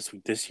following him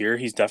this year.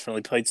 He's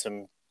definitely played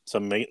some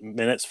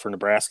minutes for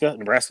Nebraska.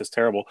 Nebraska's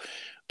terrible,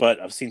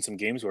 but I've seen some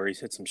games where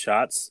he's hit some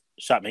shot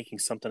making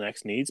something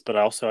X needs. But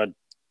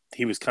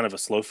he was kind of a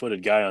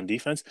slow-footed guy on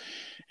defense,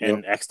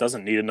 and X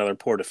doesn't need another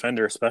poor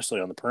defender, especially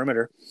on the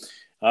perimeter.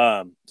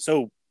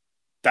 So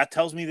that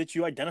tells me that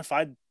you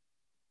identified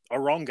a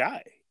wrong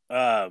guy.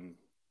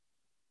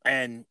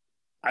 And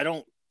I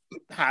don't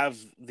have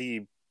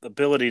the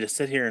ability to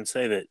sit here and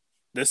say that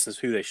this is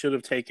who they should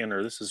have taken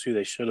or this is who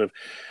they should have.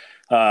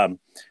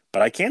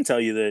 But I can tell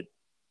you that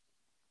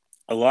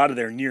a lot of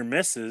their near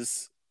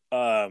misses,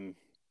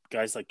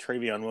 guys like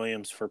Travion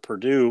Williams for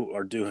Purdue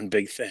are doing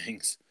big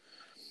things.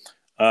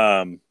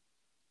 And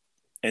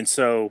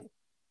so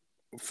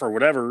for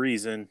whatever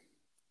reason,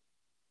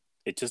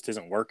 it just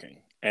isn't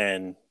working.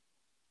 And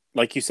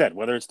like you said,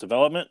 whether it's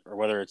development or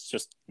whether it's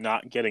just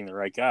not getting the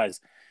right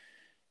guys,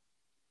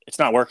 it's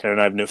not working,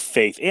 and I have no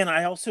faith. And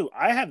I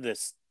have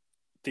this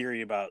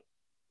theory about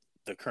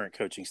the current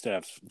coaching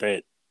staff,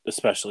 that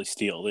especially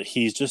Steele, that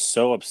he's just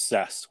so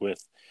obsessed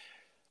with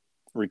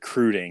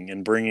recruiting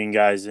and bringing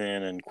guys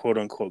in and quote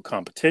unquote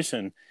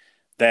competition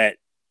that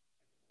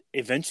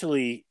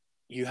eventually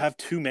you have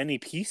too many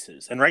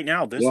pieces. And right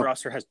now this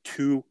roster has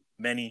too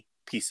many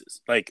pieces.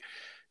 Like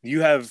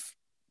you have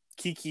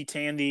Kiki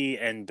Tandy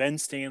and Ben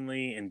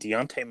Stanley and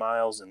Deontay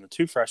Miles and the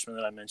two freshmen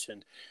that I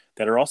mentioned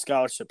that are all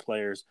scholarship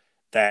players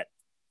that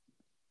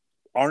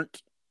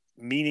aren't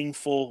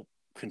meaningful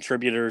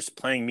contributors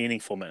playing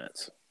meaningful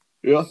minutes.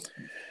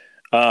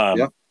 And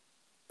I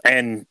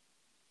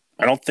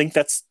don't think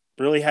that's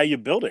really how you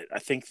build it. I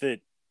think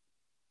that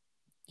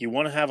you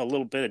want to have a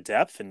little bit of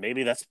depth, and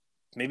maybe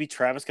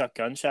Travis got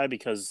gun shy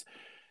because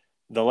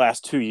the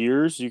last 2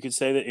 years you could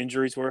say that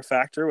injuries were a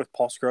factor, with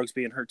Paul Scruggs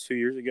being hurt 2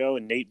 years ago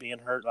and Nate being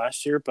hurt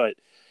last year. But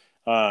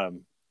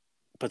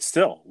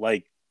still,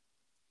 like,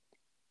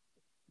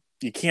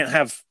 you can't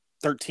have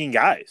 13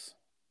 guys.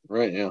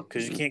 Right, yeah.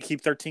 Because you can't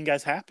keep 13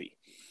 guys happy.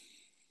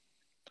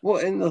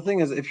 Well, and the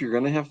thing is, if you're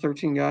going to have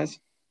 13 guys,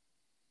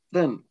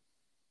 then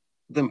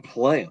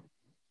play them.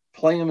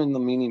 Play them in the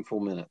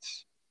meaningful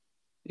minutes.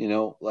 We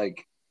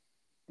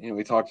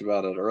talked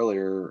about it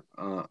earlier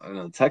in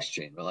a text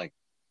chain, but like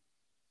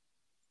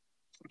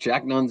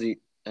Jack Nunzi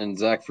and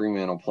Zach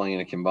Freeman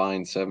playing a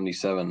combined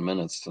 77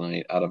 minutes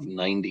tonight out of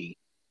 90.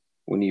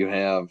 When you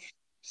have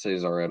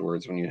Cesar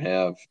Edwards, when you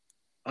have,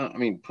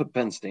 put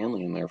Ben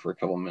Stanley in there for a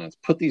couple of minutes.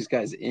 Put these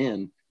guys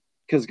in,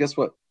 because guess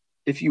what?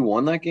 If you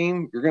won that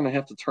game, you're going to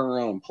have to turn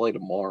around and play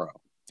tomorrow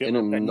in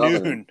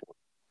another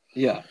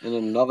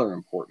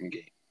important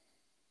game.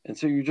 And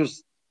so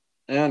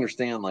I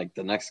understand, like,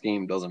 the next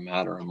game doesn't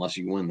matter unless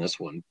you win this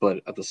one.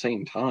 But at the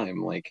same time,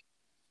 like,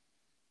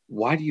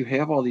 why do you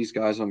have all these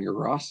guys on your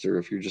roster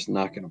if you're just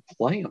not going to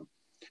play them?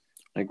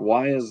 Like,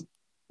 why is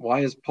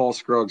Paul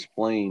Scruggs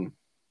playing?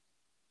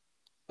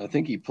 I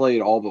think he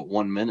played all but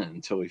 1 minute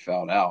until he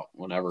fouled out.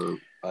 Whenever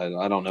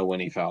I don't know when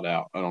he fouled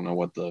out. I don't know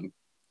what the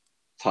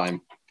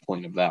time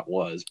point of that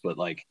was, but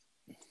like,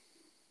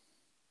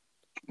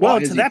 well,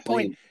 to that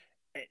point,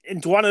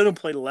 and Dwan Odom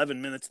played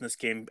 11 minutes in this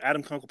game.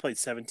 Adam Kunkel played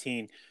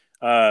 17.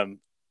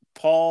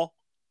 Paul,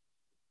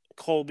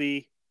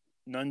 Colby,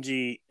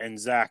 Nunji, and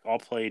Zach all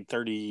played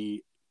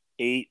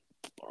 38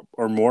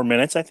 or more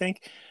minutes, I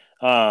think.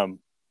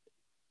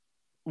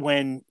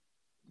 When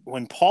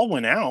Paul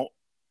went out,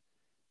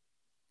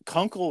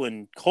 Kunkel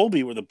and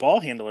Colby were the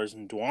ball handlers,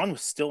 and Dwan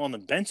was still on the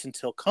bench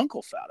until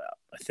Kunkel fouled out,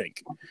 I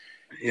think.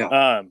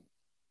 Yeah.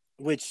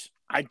 Which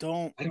I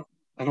don't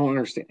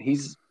understand.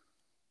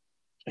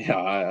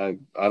 I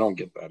don't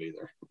get that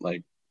either.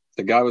 Like,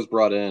 the guy was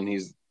brought in.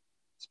 He's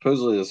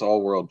supposedly this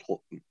all-world,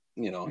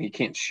 he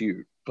can't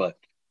shoot. but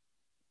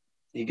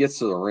he gets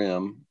to the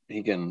rim.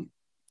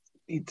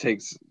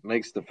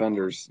 Makes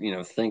defenders,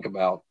 think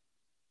about,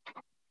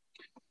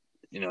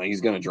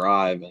 he's going to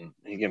drive and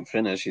he can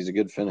finish. He's a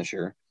good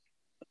finisher.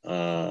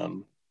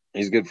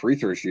 He's a good free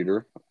throw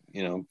shooter,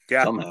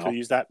 somehow. Could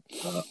use that.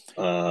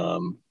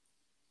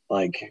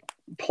 Like,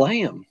 play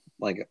him.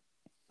 Like,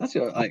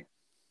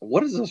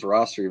 what is this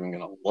roster even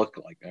going to look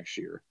like next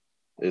year?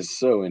 Is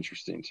so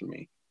interesting to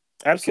me.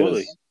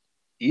 Absolutely.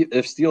 Because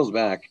if Steele's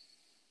back,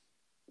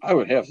 I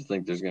would have to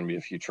think there's going to be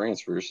a few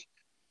transfers.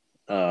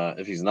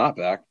 If he's not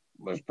back,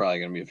 there's probably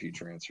going to be a few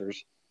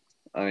transfers.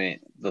 I mean,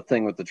 the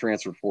thing with the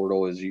transfer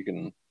portal is you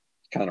can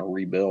kind of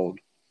rebuild,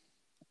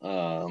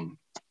 and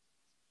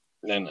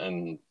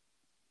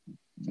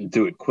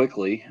do it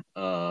quickly.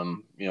 I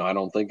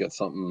don't think it's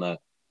something that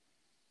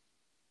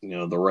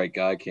the right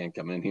guy can't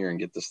come in here and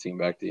get this team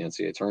back to the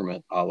NCAA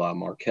tournament, a la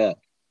Marquette,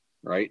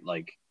 right?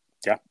 Like,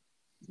 yeah,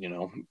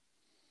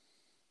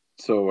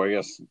 So I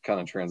guess kind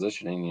of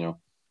transitioning,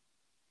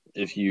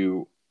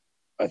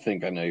 I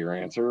think I know your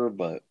answer,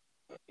 but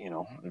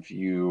if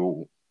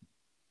you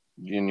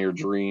in your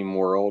dream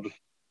world,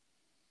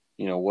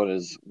 what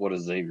does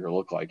Xavier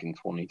look like in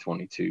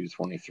 2022,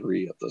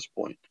 23 at this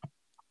point?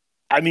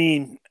 I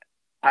mean,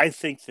 I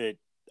think that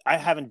I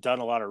haven't done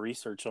a lot of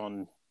research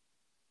on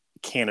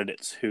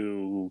candidates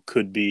who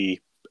could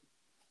be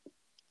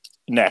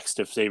next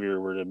if Xavier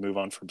were to move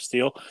on from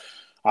Steele.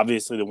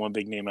 Obviously, the one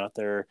big name out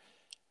there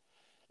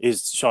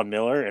is Sean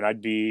Miller, and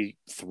I'd be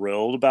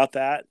thrilled about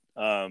that.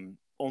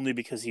 Only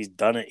because he's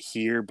done it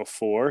here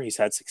before. He's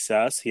had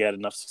success. He had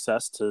enough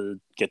success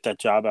to get that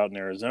job out in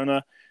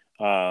Arizona.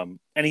 And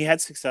he had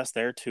success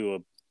there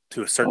to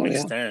a certain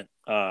extent.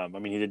 I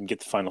mean, he didn't get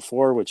the Final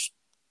Four, which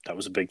that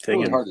was a big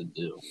thing. It's really hard to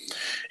do.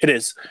 It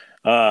is.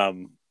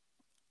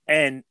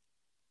 And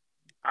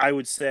I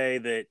would say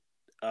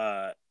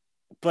that,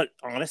 but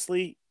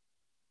honestly,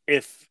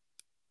 if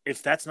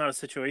that's not a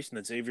situation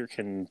that Xavier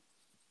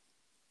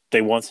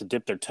they want to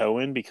dip their toe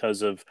in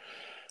because of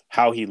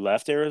how he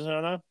left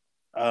Arizona,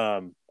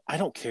 I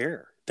don't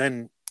care.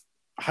 Then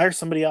hire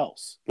somebody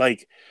else.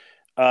 Like,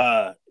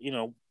 Porter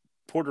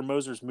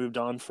Moser's moved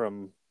on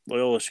from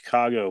Loyola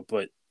Chicago,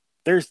 but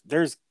there's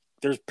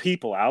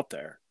people out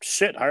there.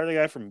 Shit, hire the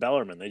guy from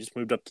Bellarmine. They just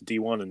moved up to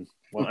D1 and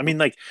I mean,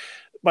 like,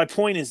 my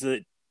point is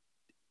that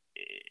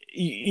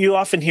you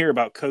often hear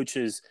about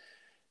coaches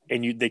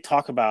and they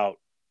talk about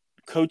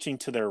coaching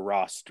to their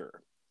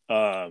roster,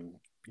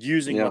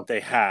 using what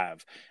they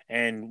have.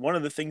 And one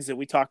of the things that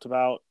we talked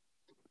about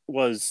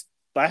was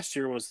last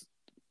year was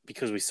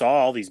because we saw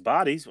all these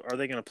bodies. Are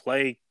they going to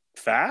play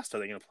fast? Are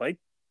they going to play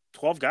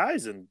 12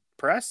 guys and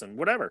press and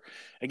whatever?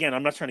 Again,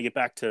 I'm not trying to get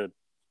back to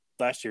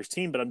last year's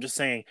team, but I'm just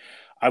saying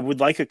I would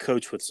like a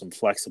coach with some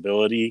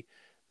flexibility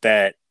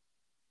that,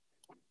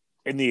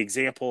 in the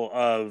example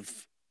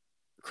of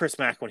Chris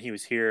Mack when he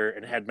was here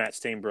and had Matt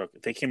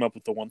Stainbrook, they came up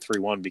with the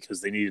 1-3-1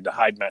 because they needed to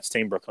hide Matt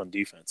Stainbrook on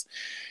defense.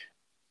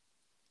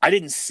 I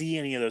didn't see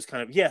any of those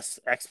kind of, yes,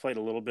 X played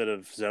a little bit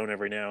of zone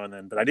every now and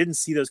then, but I didn't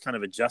see those kind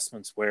of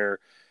adjustments where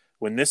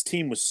when this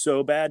team was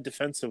so bad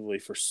defensively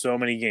for so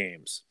many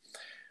games,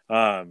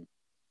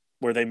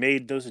 where they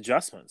made those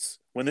adjustments.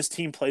 When this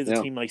team plays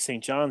a team like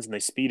St. John's and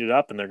they speed it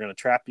up and they're going to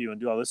trap you and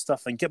do all this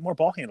stuff and get more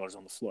ball handlers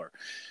on the floor.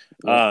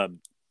 Yeah.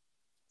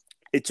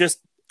 It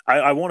just,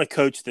 I want a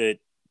coach that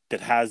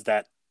has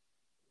that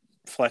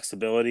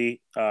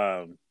flexibility.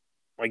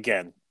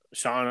 Again,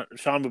 Sean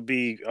would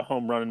be a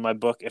home run in my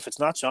book. If it's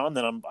not Sean,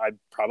 then I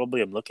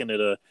probably am looking at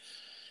a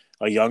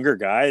younger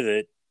guy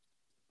that,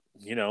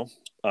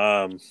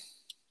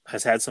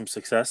 has had some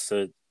success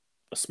at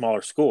a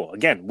smaller school.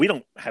 Again, we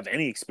don't have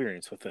any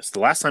experience with this. The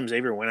last time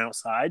Xavier went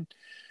outside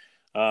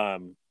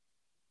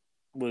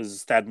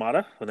was Thad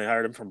Matta when they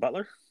hired him from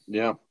Butler.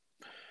 Yeah.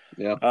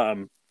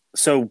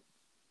 So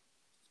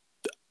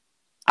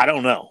I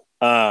don't know.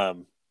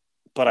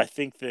 But I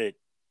think that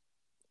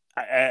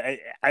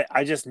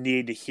I just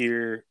need to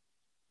hear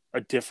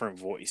a different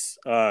voice.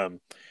 The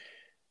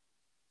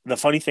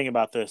funny thing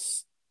about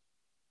this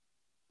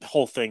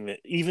whole thing, that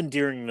even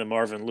during the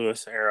Marvin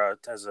Lewis era,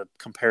 as a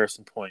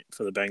comparison point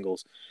for the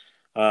Bengals,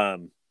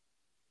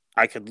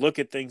 I could look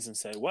at things and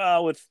say,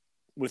 well,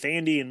 with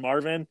Andy and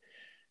Marvin,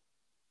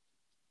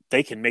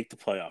 they can make the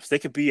playoffs. They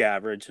could be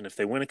average, and if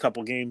they win a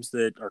couple games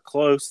that are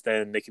close,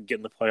 then they could get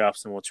in the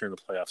playoffs, and once you're in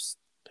the playoffs,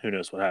 who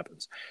knows what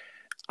happens.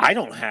 I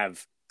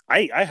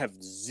have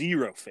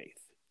zero faith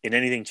in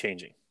anything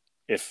changing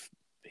if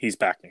he's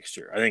back next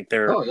year. I think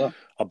they're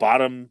a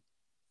bottom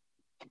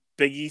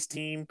Big East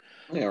team.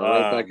 Yeah,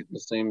 right back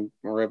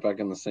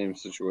in the same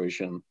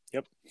situation.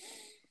 Yep.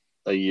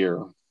 A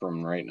year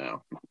from right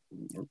now,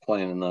 we're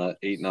playing in the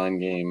 8-9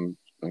 game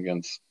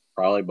against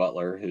probably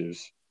Butler,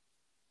 who's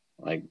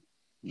like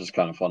just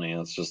kind of funny.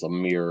 It's just a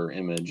mirror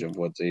image of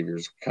what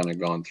Xavier's kind of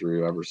gone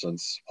through ever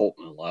since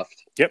Holtman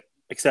left. Yep.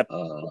 Except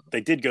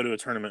they did go to a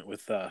tournament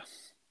with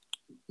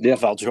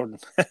Val Jordan.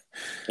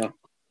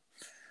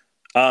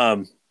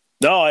 No,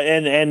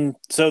 and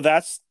so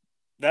that's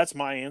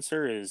my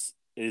answer is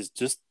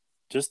just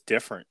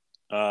different.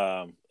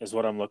 is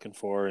what I'm looking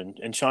for,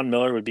 and Sean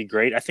Miller would be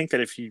great. I think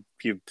that if you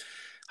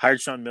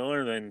hired Sean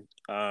Miller, then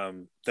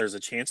there's a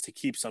chance to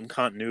keep some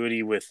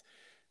continuity with.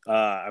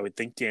 I would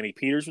think Danny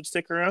Peters would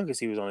stick around because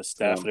he was on his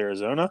staff at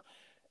Arizona.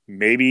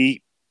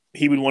 Maybe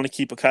he would want to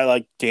keep a guy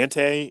like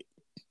Dante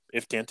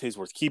if Dante's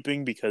worth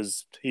keeping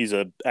because he's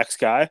a ex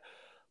guy.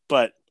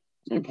 But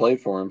he played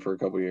for him for a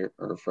couple years,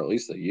 or for at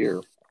least a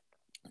year.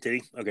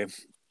 Did he? Okay.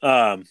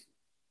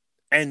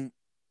 And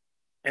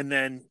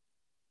then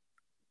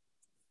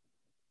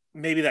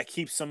maybe that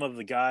keeps some of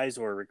the guys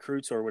or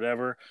recruits or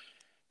whatever,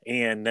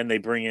 and then they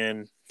bring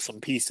in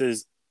some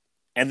pieces,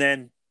 and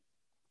then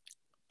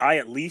I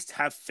at least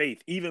have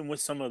faith, even with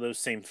some of those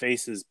same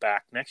faces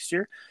back next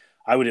year,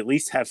 I would at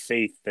least have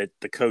faith that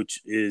the coach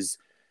is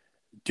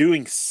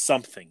doing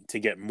something to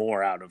get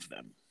more out of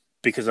them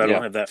because I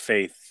don't have that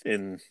faith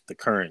in the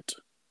current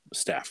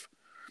staff.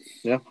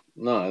 Yeah,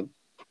 no,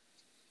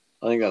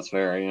 I think that's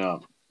fair. You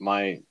know,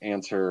 my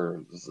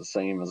answer is the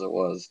same as it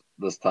was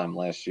this time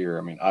last year.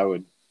 I mean, I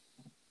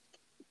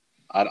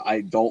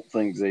don't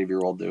think Xavier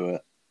will do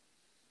it.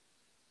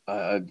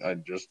 I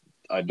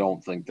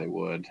don't think they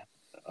would.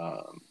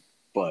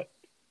 But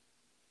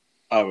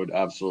I would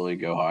absolutely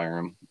go hire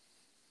him.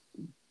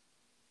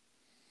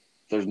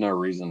 There's no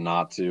reason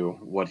not to.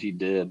 What he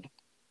did,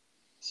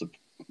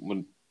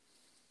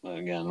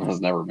 again, has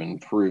never been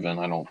proven,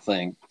 I don't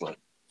think, but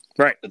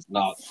right, it's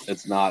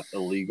not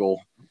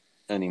illegal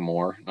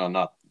anymore.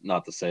 Not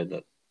to say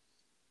that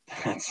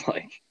that's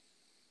like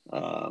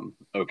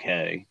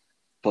okay,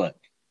 but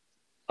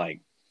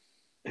like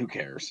who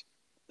cares?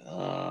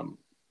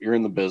 You're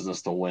in the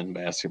business to win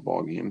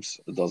basketball games.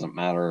 It doesn't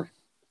matter.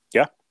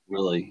 Yeah,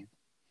 really,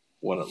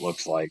 what it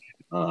looks like.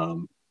 I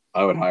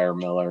would hire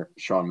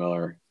Sean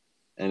Miller,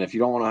 and if you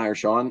don't want to hire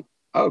Sean,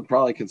 I would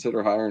probably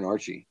consider hiring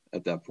Archie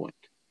at that point.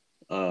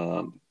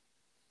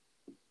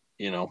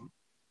 You know,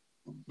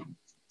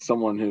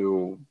 someone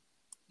who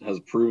has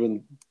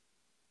proven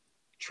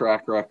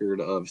track record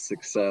of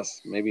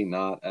success, maybe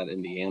not at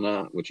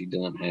Indiana, which he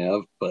didn't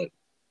have, but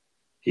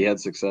he had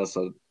success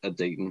at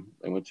Dayton.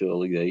 They went to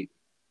Elite Eight.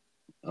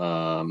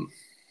 And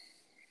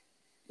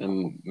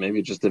maybe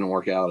it just didn't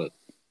work out at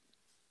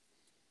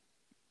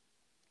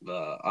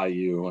the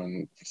IU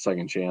and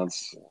second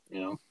chance,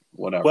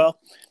 whatever. Well,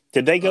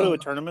 did they go to a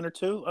tournament or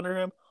two under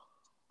him?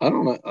 I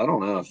don't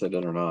know if they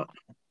did or not.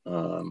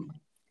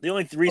 The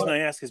only reason I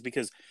ask is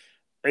because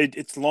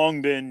it's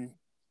long been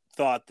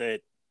thought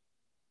that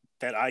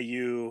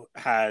IU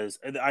fans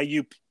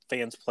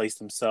place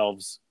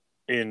themselves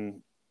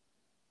in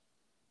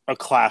a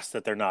class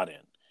that they're not in,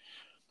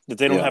 that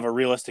they don't have a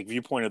realistic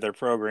viewpoint of their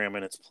program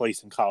and its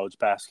place in college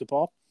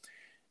basketball.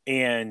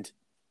 And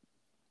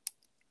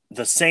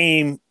the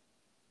same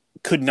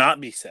could not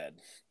be said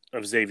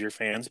of Xavier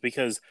fans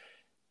because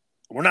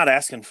we're not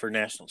asking for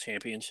national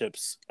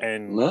championships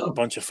and a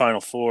bunch of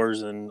Final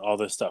Fours and all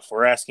this stuff.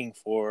 We're asking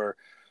for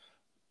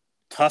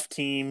tough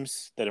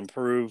teams that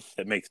improve,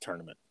 that make the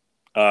tournament.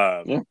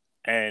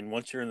 And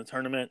once you're in the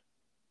tournament,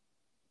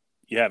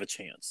 you have a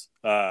chance.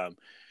 The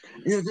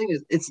thing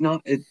is, it's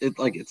not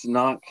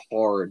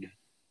hard.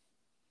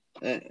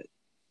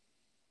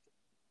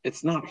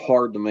 It's not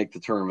hard to make the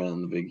tournament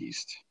in the Big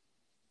East.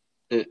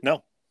 It's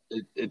not.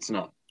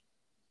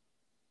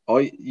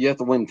 You have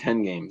to win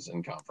 10 games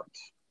in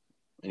conference,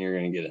 and you're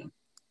going to get in.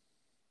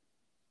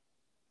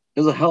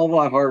 It was a hell of a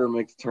lot harder to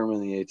make the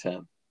tournament in the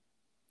A10.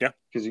 Yeah,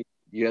 because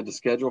you had to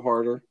schedule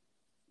harder,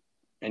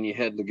 and you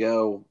had to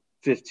go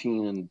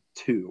 15-2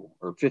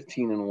 or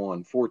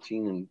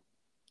 15-1,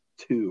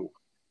 14-2,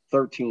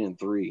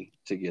 13-3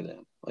 to get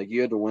in. Like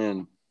you had to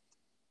win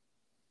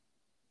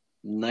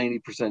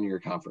 90% of your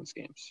conference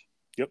games.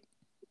 Yep.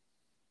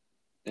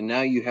 And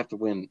now you have to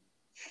win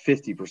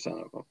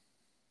 50% of them.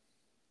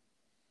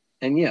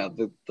 And yeah,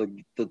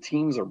 the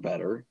teams are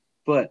better,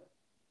 but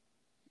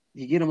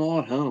you get them all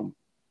at home.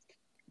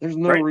 There's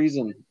no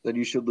reason that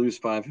you should lose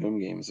 5 home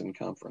games in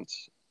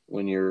conference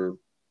when you're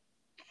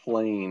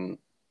playing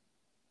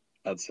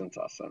at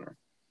Cintas Center.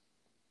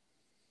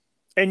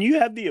 And you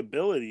have the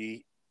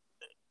ability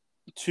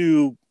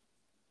to,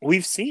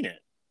 we've seen it.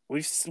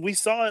 We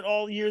saw it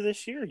all year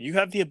this year. You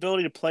have the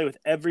ability to play with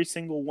every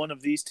single one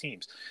of these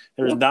teams.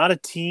 There's not a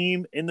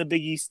team in the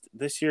Big East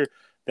this year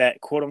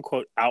that, quote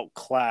unquote,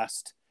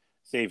 outclassed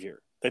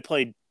Xavier. They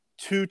played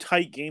 2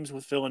 tight games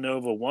with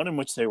Villanova, one in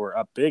which they were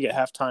up big at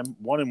halftime,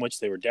 one in which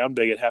they were down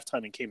big at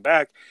halftime and came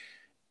back.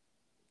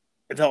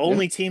 The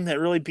only team that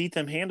really beat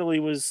them handily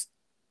was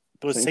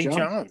St.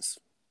 John's.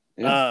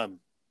 Yeah.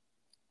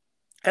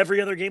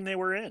 Every other game they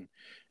were in.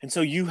 And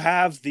so you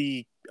have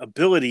the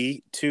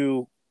ability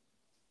to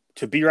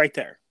be right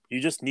there.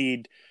 You just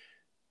need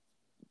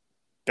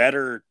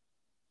better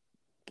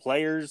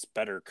players,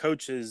 better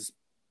coaches,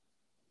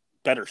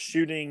 better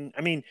shooting.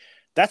 I mean,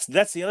 that's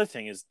the other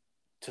thing is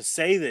to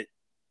say that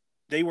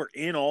they were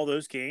in all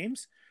those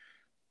games.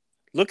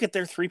 Look at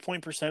their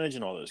 3-point percentage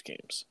in all those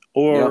games,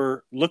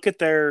 or look at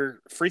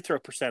their free throw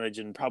percentage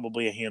in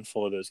probably a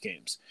handful of those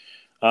games.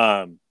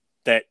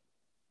 That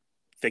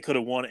they could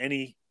have won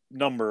any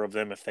number of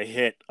them if they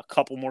hit a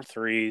couple more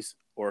threes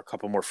or a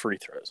couple more free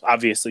throws.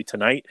 Obviously,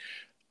 tonight,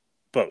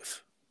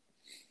 both.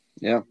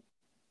 Yeah.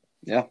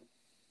 Yeah.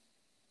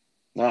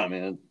 No, I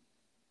mean,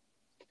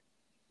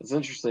 it's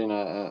interesting.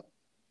 I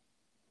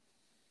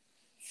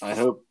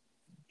hope.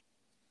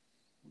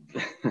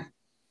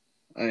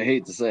 I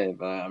hate to say it,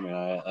 but I mean,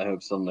 I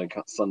hope Sunday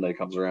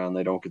comes around,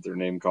 they don't get their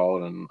name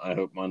called, and I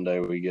hope Monday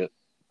we get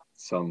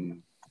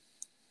some.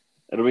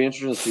 It'll be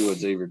interesting to see what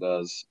Xavier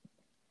does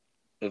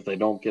if they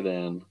don't get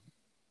in.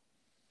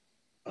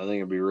 I think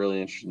it'd be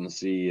really interesting to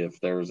see if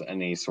there's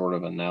any sort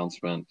of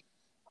announcement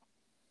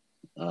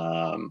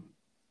on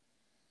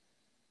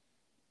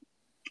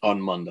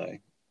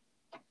Monday.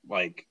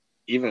 Like,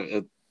 even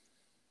if,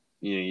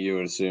 you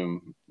would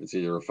assume it's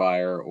either a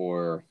fire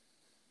or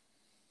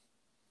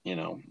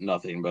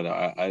nothing. But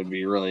I'd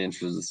be really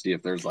interested to see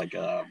if there's like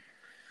a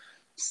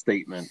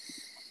statement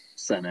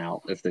sent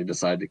out if they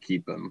decide to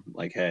keep him.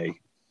 Like, hey,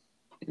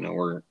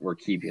 we're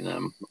keeping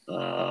him,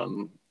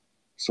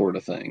 sort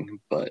of thing.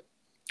 But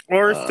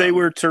or if they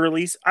were to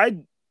release,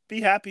 I'd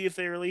be happy if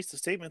they released a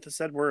statement that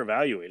said we're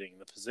evaluating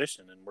the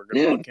position and we're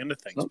going to look into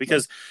things,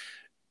 because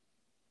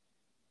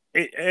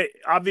it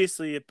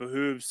obviously it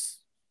behooves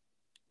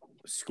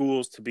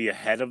schools to be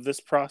ahead of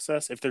this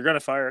process. If they're going to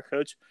fire a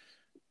coach,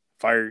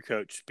 fire your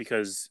coach,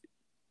 because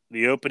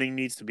the opening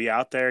needs to be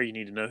out there. You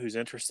need to know who's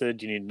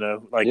interested. You need to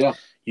know,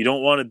 you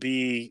don't want to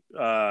be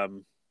a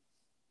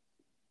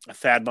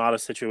Thad Matta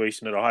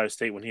situation at Ohio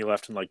State when he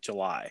left in like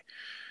July,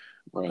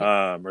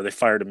 right. Or they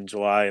fired him in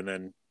July, and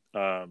then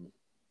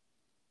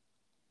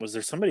was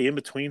there somebody in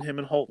between him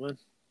and Holtman?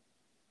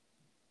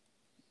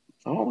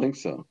 I don't think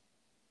so.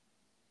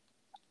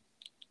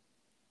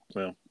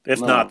 Well, if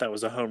not, that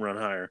was a home run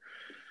hire.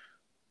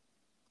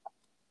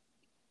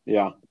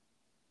 Yeah.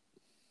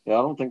 Yeah,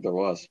 I don't think there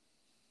was.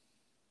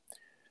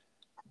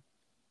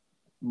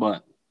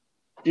 But,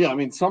 yeah, I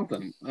mean,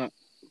 something.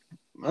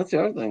 That's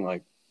the other thing.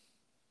 Like,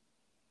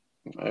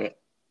 the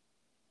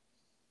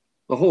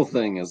whole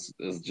thing is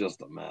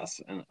just a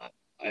mess. And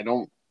I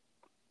don't.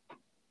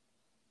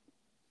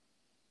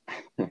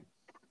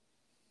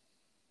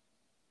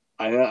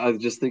 I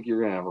just think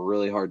you're going to have a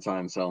really hard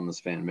time selling this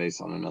fan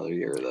base on another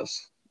year of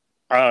this.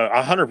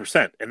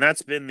 100%. And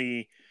that's been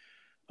the,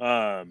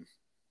 And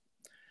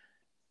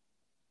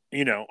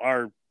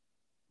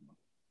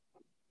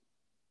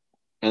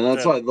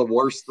that's why the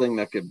worst thing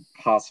that could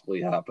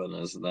possibly happen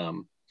is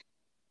them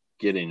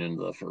getting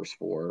into the first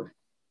four.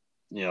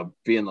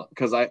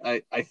 Because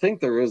I think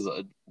there is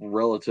a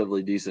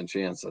relatively decent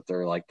chance that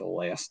they're like the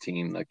last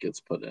team that gets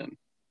put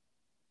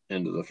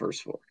into the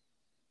first four.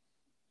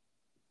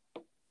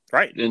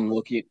 Right. In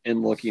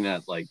looking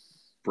at like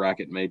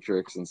bracket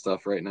matrix and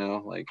stuff right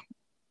now, like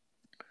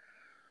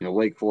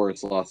Wake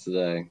Forest lost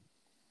today.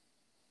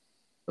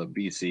 But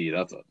BC,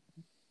 that's a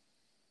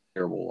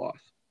terrible loss.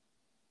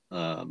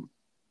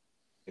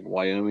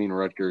 Wyoming,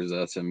 Rutgers,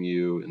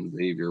 SMU, and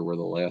Xavier were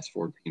the last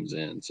four teams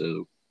in.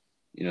 So,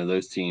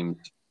 those teams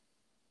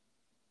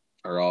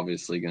are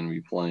obviously going to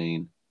be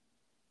playing.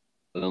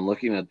 But then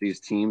looking at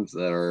these teams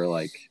that are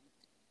like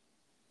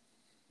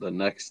the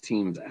next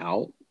teams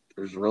out,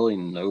 there's really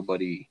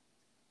nobody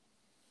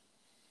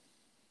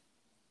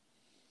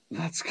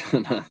that's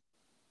gonna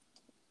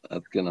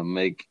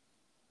make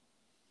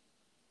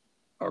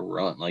a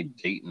run. Like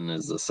Dayton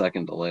is the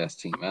second to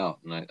last team out,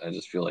 and I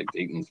just feel like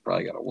Dayton's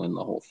probably got to win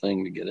the whole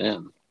thing to get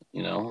in.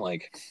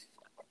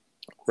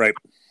 Right.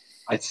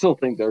 I still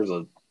think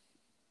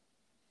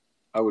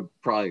I would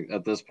probably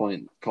at this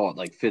point call it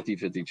like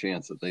 50-50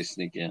 chance that they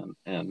sneak in,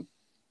 and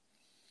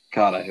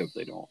God, I hope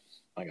they don't.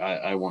 Like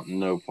I want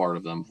no part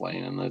of them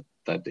playing in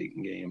that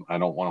Dayton game. I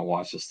don't want to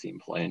watch this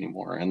team play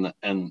anymore, and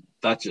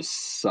that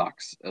just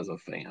sucks as a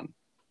fan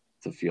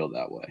to feel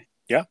that way.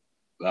 Yeah,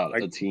 about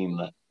a team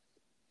that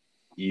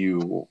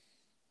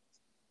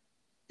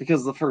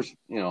because the first,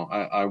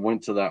 I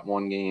went to that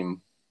one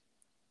game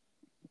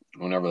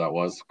whenever that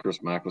was.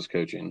 Chris Mack was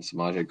coaching.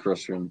 Samaje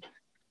Christian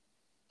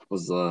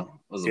was the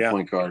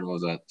point guard.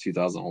 Was that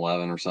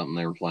 2011 or something?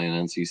 They were playing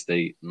NC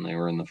State and they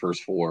were in the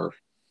first four,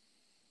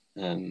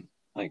 and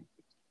like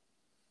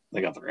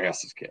they got their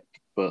asses kicked.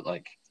 But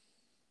like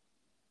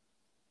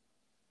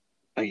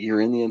you're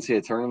in the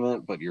NCAA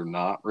tournament, but you're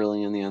not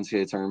really in the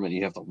NCAA tournament.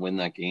 You have to win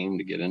that game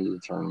to get into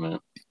the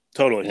tournament.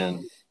 Totally.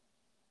 And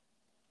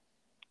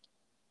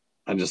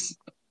I just,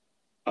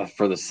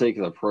 for the sake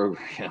of the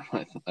program,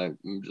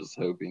 I'm just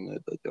hoping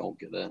that they don't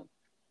get in. And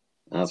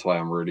that's why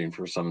I'm rooting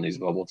for some of these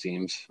bubble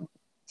teams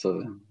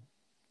to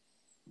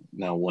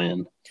now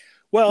win.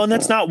 Well, and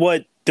that's not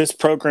what this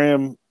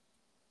program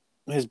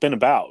has been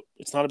about.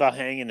 It's not about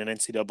hanging an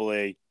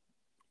NCAA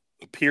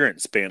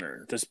appearance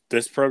banner.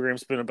 This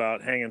program's been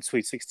about hanging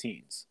Sweet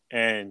 16s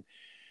and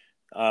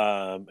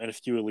a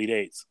few Elite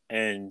Eights.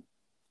 And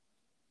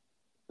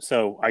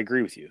so I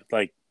agree with you.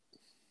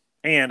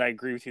 And I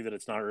agree with you that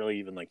it's not really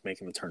even like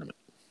making the tournament.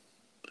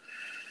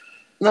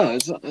 No,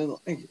 it's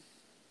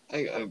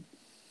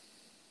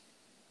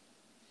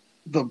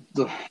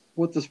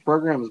what this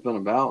program has been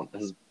about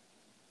is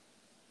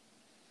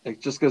it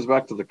just goes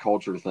back to the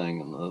culture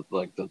thing and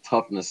the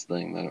toughness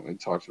thing that we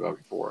talked about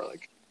before.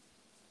 Like,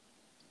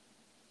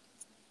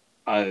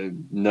 I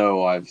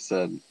know I've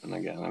said, and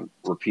again, I'm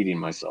repeating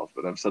myself,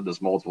 but I've said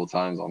this multiple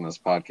times on this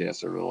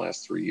podcast over the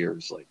last 3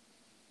 years. Like,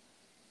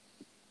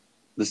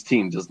 this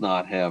team does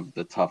not have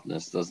the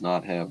toughness, does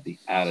not have the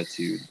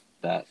attitude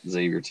that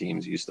Xavier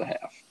teams used to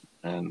have.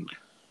 And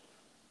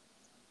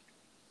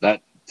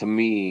that, to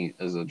me,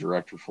 is a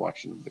direct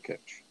reflection of the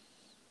coach.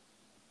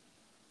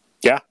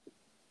 Yeah.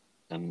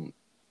 And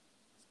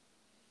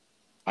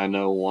I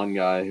know one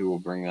guy who will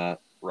bring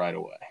that right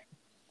away,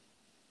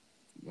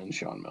 and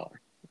Sean Miller.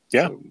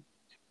 Yeah.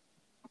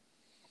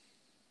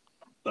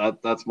 So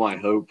that's my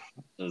hope,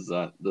 is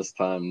that this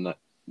time,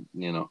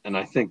 and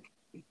I think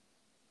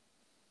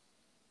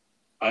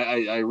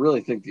I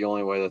really think the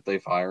only way that they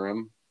fire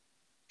him,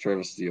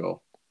 Travis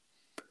Steele,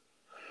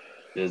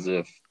 is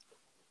if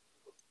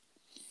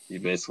you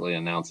basically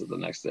announce it the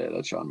next day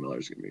that Sean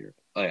Miller's going to be here.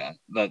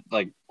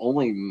 That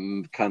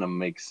only kind of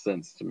makes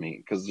sense to me,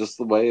 because just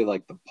the way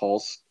the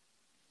pulse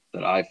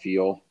that I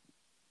feel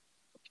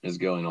is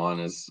going on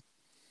is,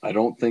 I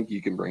don't think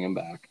you can bring him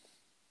back.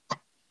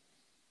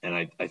 And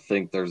I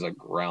think there's a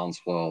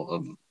groundswell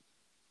of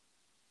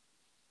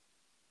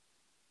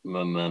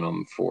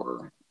momentum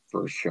for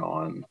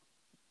Sean.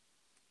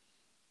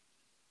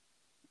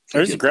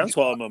 There's a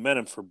groundswell of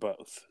momentum for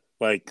both.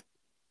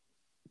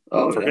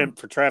 Him,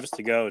 for Travis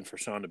to go and for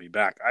Sean to be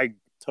back. I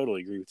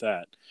totally agree with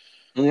that.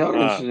 And the other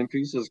interesting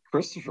piece is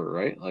Christopher,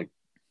 right? Like,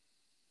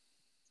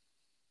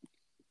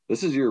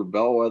 this is your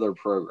bellwether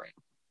program.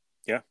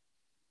 Yeah.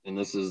 And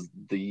this is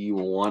the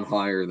one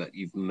hire that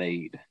you've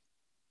made.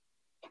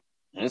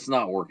 And it's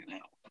not working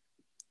out.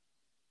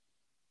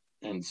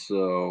 And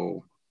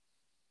so,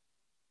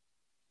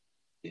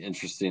 the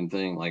interesting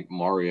thing,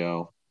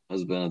 Mario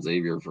has been at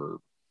Xavier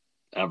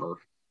forever.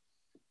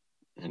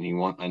 And he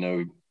wants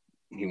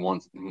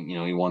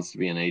to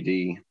be an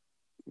AD.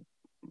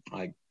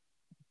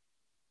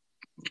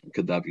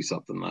 Could that be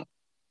something that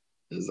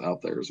is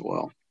out there as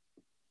well?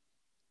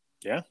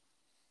 Yeah.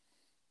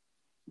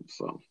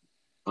 So,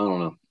 I don't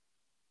know.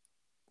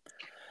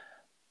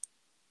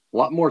 A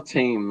lot more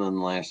tame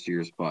than last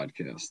year's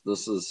podcast.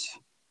 This is,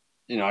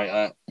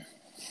 I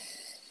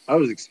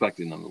was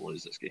expecting them to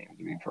lose this game,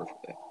 to be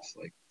perfectly honest.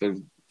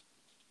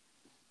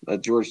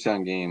 That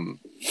Georgetown game,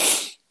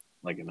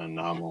 an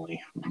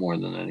anomaly more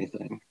than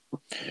anything.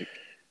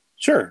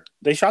 Sure,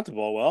 they shot the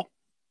ball well,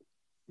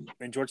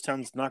 and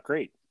Georgetown's not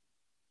great.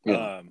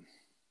 Yeah.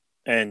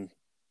 And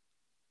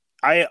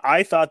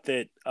I thought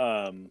that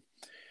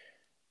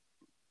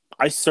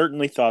I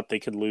certainly thought they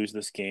could lose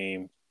this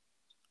game.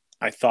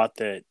 I thought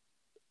that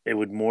it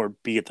would more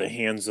be at the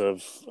hands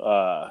of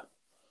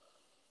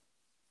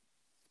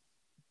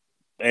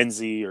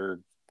Enzi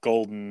or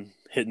Golden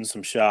hitting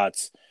some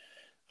shots.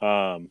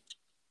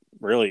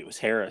 Really, it was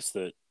Harris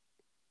that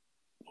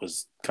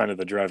was kind of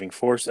the driving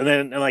force. And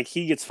then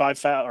he gets 4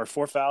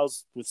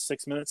 fouls with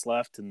 6 minutes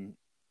left, and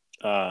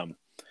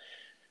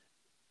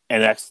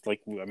that's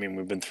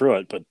we've been through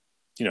it, but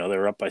they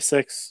were up by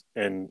 6,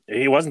 and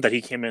it wasn't that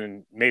he came in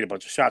and made a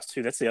bunch of shots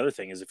too. That's the other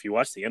thing, is if you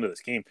watch the end of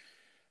this game,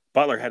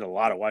 Butler had a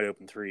lot of wide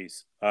open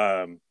threes.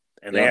 And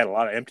they had a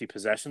lot of empty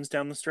possessions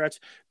down the stretch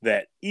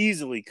that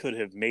easily could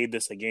have made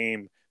this a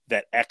game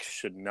that X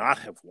should not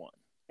have won.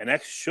 And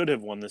X should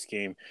have won this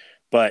game,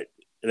 but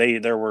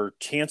there were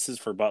chances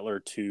for Butler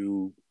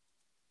to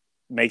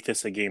make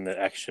this a game that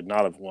X should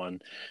not have won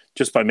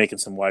just by making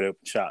some wide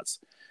open shots.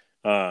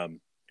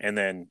 And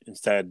then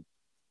instead,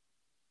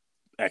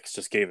 X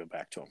just gave it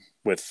back to him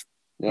with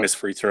missed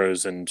free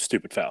throws and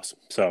stupid fouls.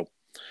 So,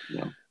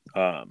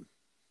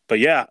 but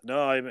yeah,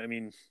 no, I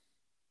mean,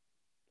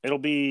 it'll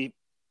be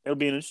an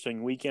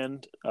interesting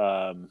weekend,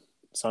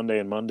 Sunday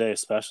and Monday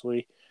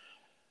especially,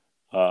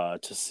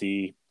 to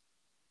see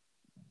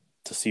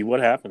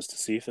what happens, to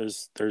see if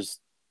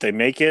they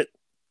make it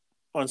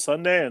on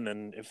Sunday, and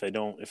then if they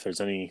don't, if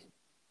there's any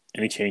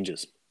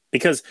changes.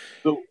 Because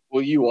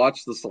will you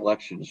watch the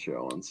selection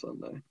show on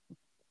Sunday?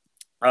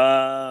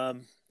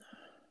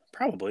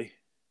 Probably.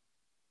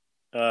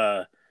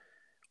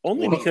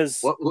 Only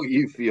because what will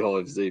you feel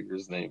if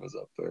Xavier's name is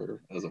up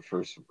there as a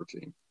first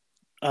 14?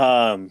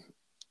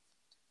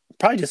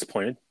 Probably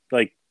disappointed.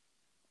 It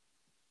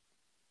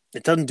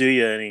doesn't do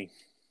you any.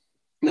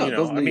 No, it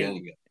doesn't do you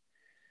any good.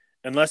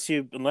 Unless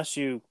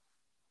you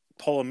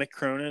pull a Mick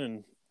Cronin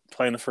and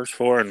play in the first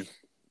 4 and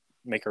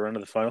make a run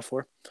to the Final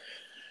Four.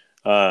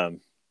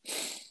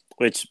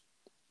 Which,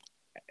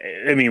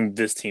 I mean,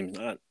 this team's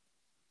not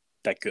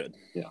that good.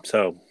 Yeah.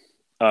 So,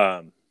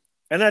 and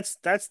that's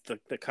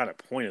the kind of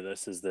point of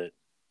this, is that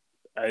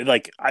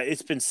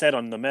it's been said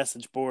on the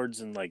message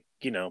boards and blah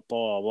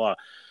blah blah.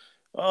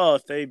 Oh,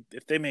 if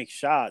they make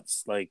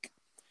shots, they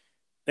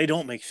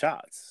don't make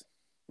shots.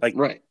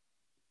 Right.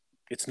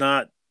 It's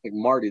not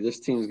Marty,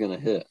 this team's gonna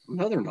hit.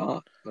 No, they're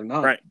not. They're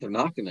not. Right. They're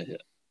not gonna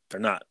hit. They're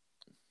not.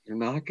 They're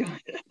not gonna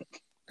hit.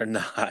 They're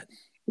not.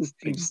 This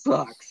team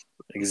sucks.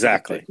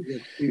 Exactly.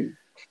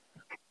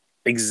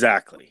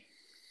 Exactly.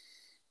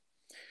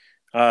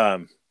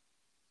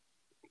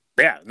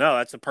 Yeah, no,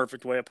 that's a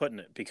perfect way of putting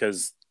it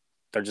because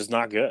they're just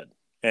not good.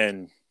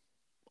 And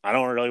I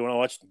don't really want to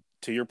watch,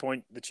 to your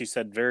point that you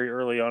said very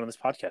early on in this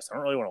podcast, I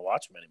don't really want to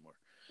watch them anymore.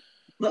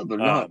 No, they're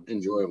not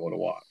enjoyable to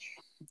watch.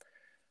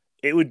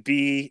 It would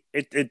be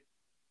it.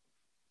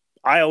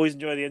 I always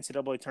enjoy the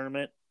NCAA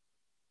tournament.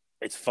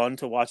 It's fun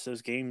to watch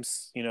those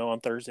games, on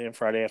Thursday and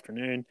Friday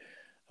afternoon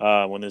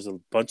when there's a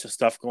bunch of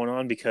stuff going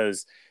on.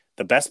 Because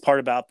the best part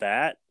about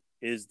that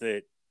is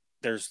that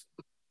there's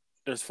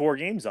 4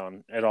 games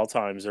on at all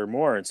times or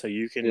more, and so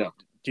you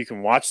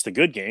can watch the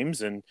good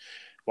games and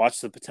watch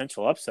the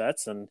potential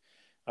upsets. And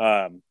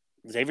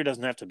Xavier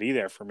doesn't have to be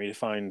there for me to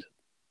find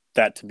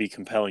that to be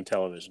compelling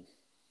television.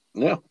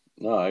 Yeah,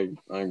 no, I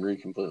agree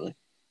completely.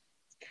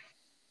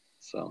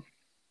 So,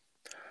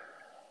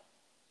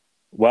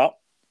 well,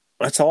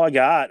 that's all I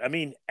got. I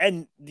mean,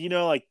 and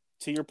like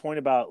to your point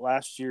about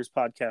last year's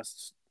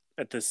podcasts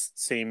at this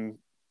same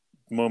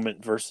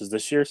moment versus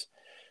this year's,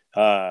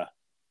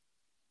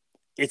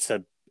 it's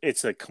a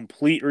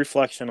complete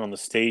reflection on the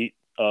state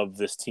of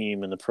this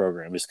team and the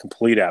program. It's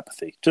complete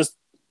apathy. Just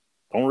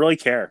don't really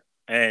care,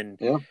 and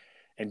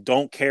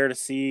don't care to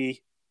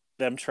see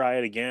them try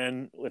it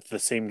again with the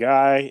same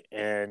guy,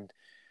 and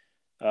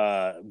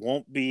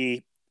won't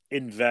be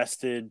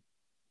invested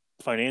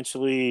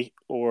financially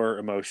or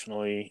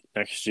emotionally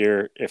next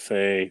year if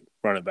they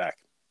run it back.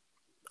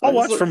 I'll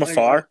watch from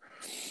afar.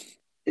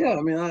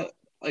 I mean,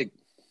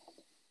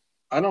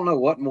 I don't know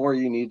what more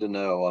you need to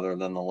know other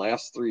than the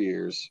last 3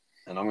 years,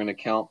 and I'm going to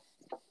count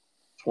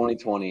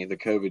 2020, the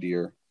COVID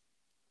year.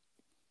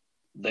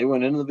 They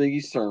went into the Big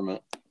East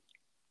tournament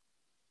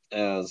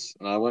and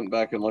I went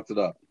back and looked it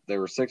up. They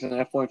were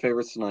 6.5-point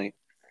favorites tonight.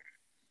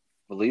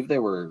 I believe they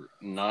were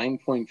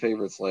 9-point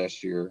favorites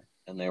last year,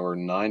 and they were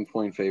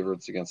 9-point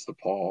favorites against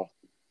DePaul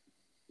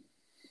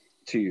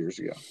 2 years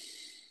ago. What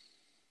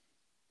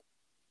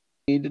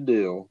you need to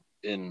do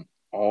in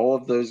all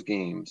of those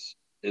games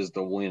is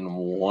to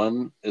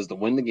win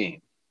the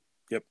game.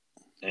 Yep.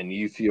 And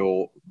you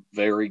feel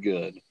very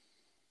good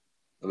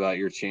about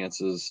your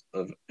chances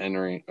of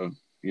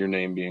your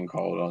name being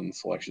called on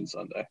Selection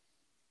Sunday.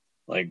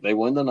 Like, they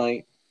win the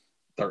night,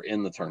 they're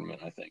in the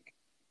tournament, I think.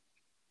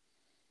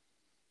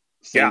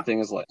 Same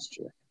thing as last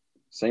year.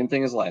 Same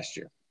thing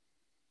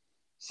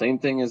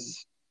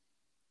as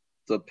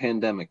the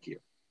pandemic year.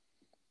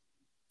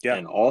 Yeah.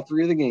 And all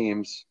 3 of the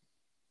games,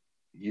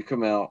 you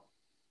come out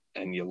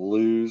and you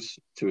lose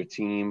to a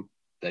team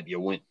that you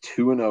went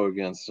 2-0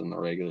 against in the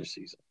regular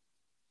season.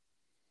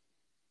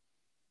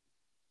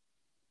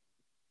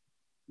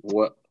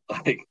 What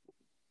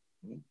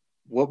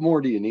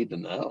more do you need to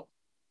know?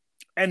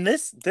 And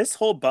this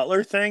whole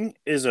Butler thing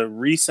is a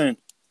recent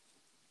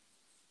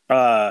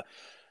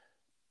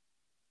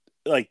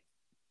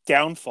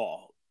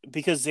downfall,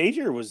 because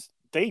Xavier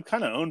they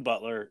kind of owned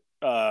Butler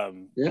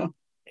in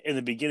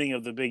the beginning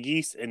of the Big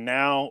East, and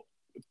now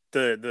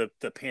the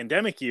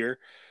pandemic year,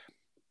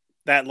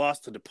 that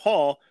loss to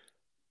DePaul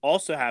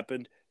also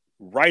happened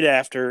right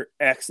after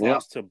X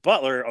lost to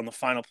Butler on the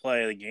final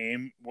play of the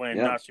game when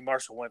Najee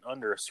Marshall went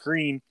under a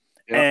screen.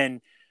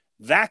 And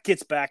that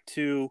gets back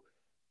to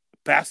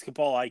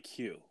basketball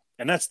IQ.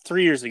 And that's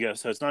 3 years ago,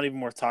 so it's not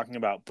even worth talking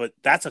about. But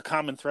that's a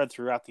common thread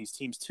throughout these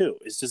teams, too.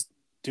 It's just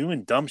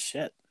doing dumb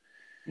shit.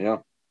 Yeah.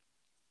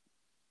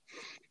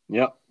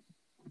 Yep.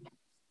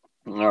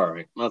 All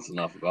right. That's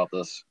enough about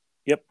this.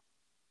 Yep.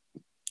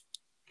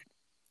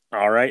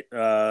 All right.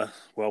 Well,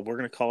 we're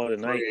going to call it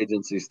a night. Free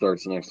agency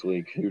starts next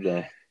week. Who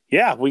day?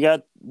 Yeah,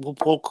 we'll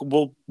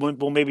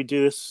maybe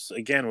do this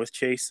again with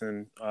Chase,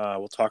 and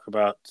we'll talk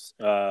about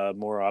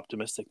more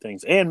optimistic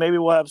things, and maybe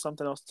we'll have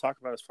something else to talk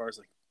about as far as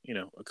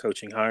a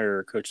coaching hire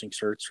or a coaching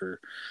search or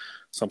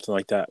something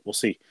like that. We'll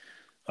see.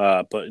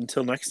 But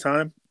until next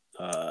time,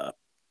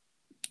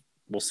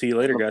 we'll see you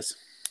later, guys.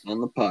 On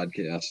the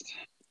podcast.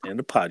 And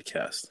the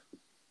podcast.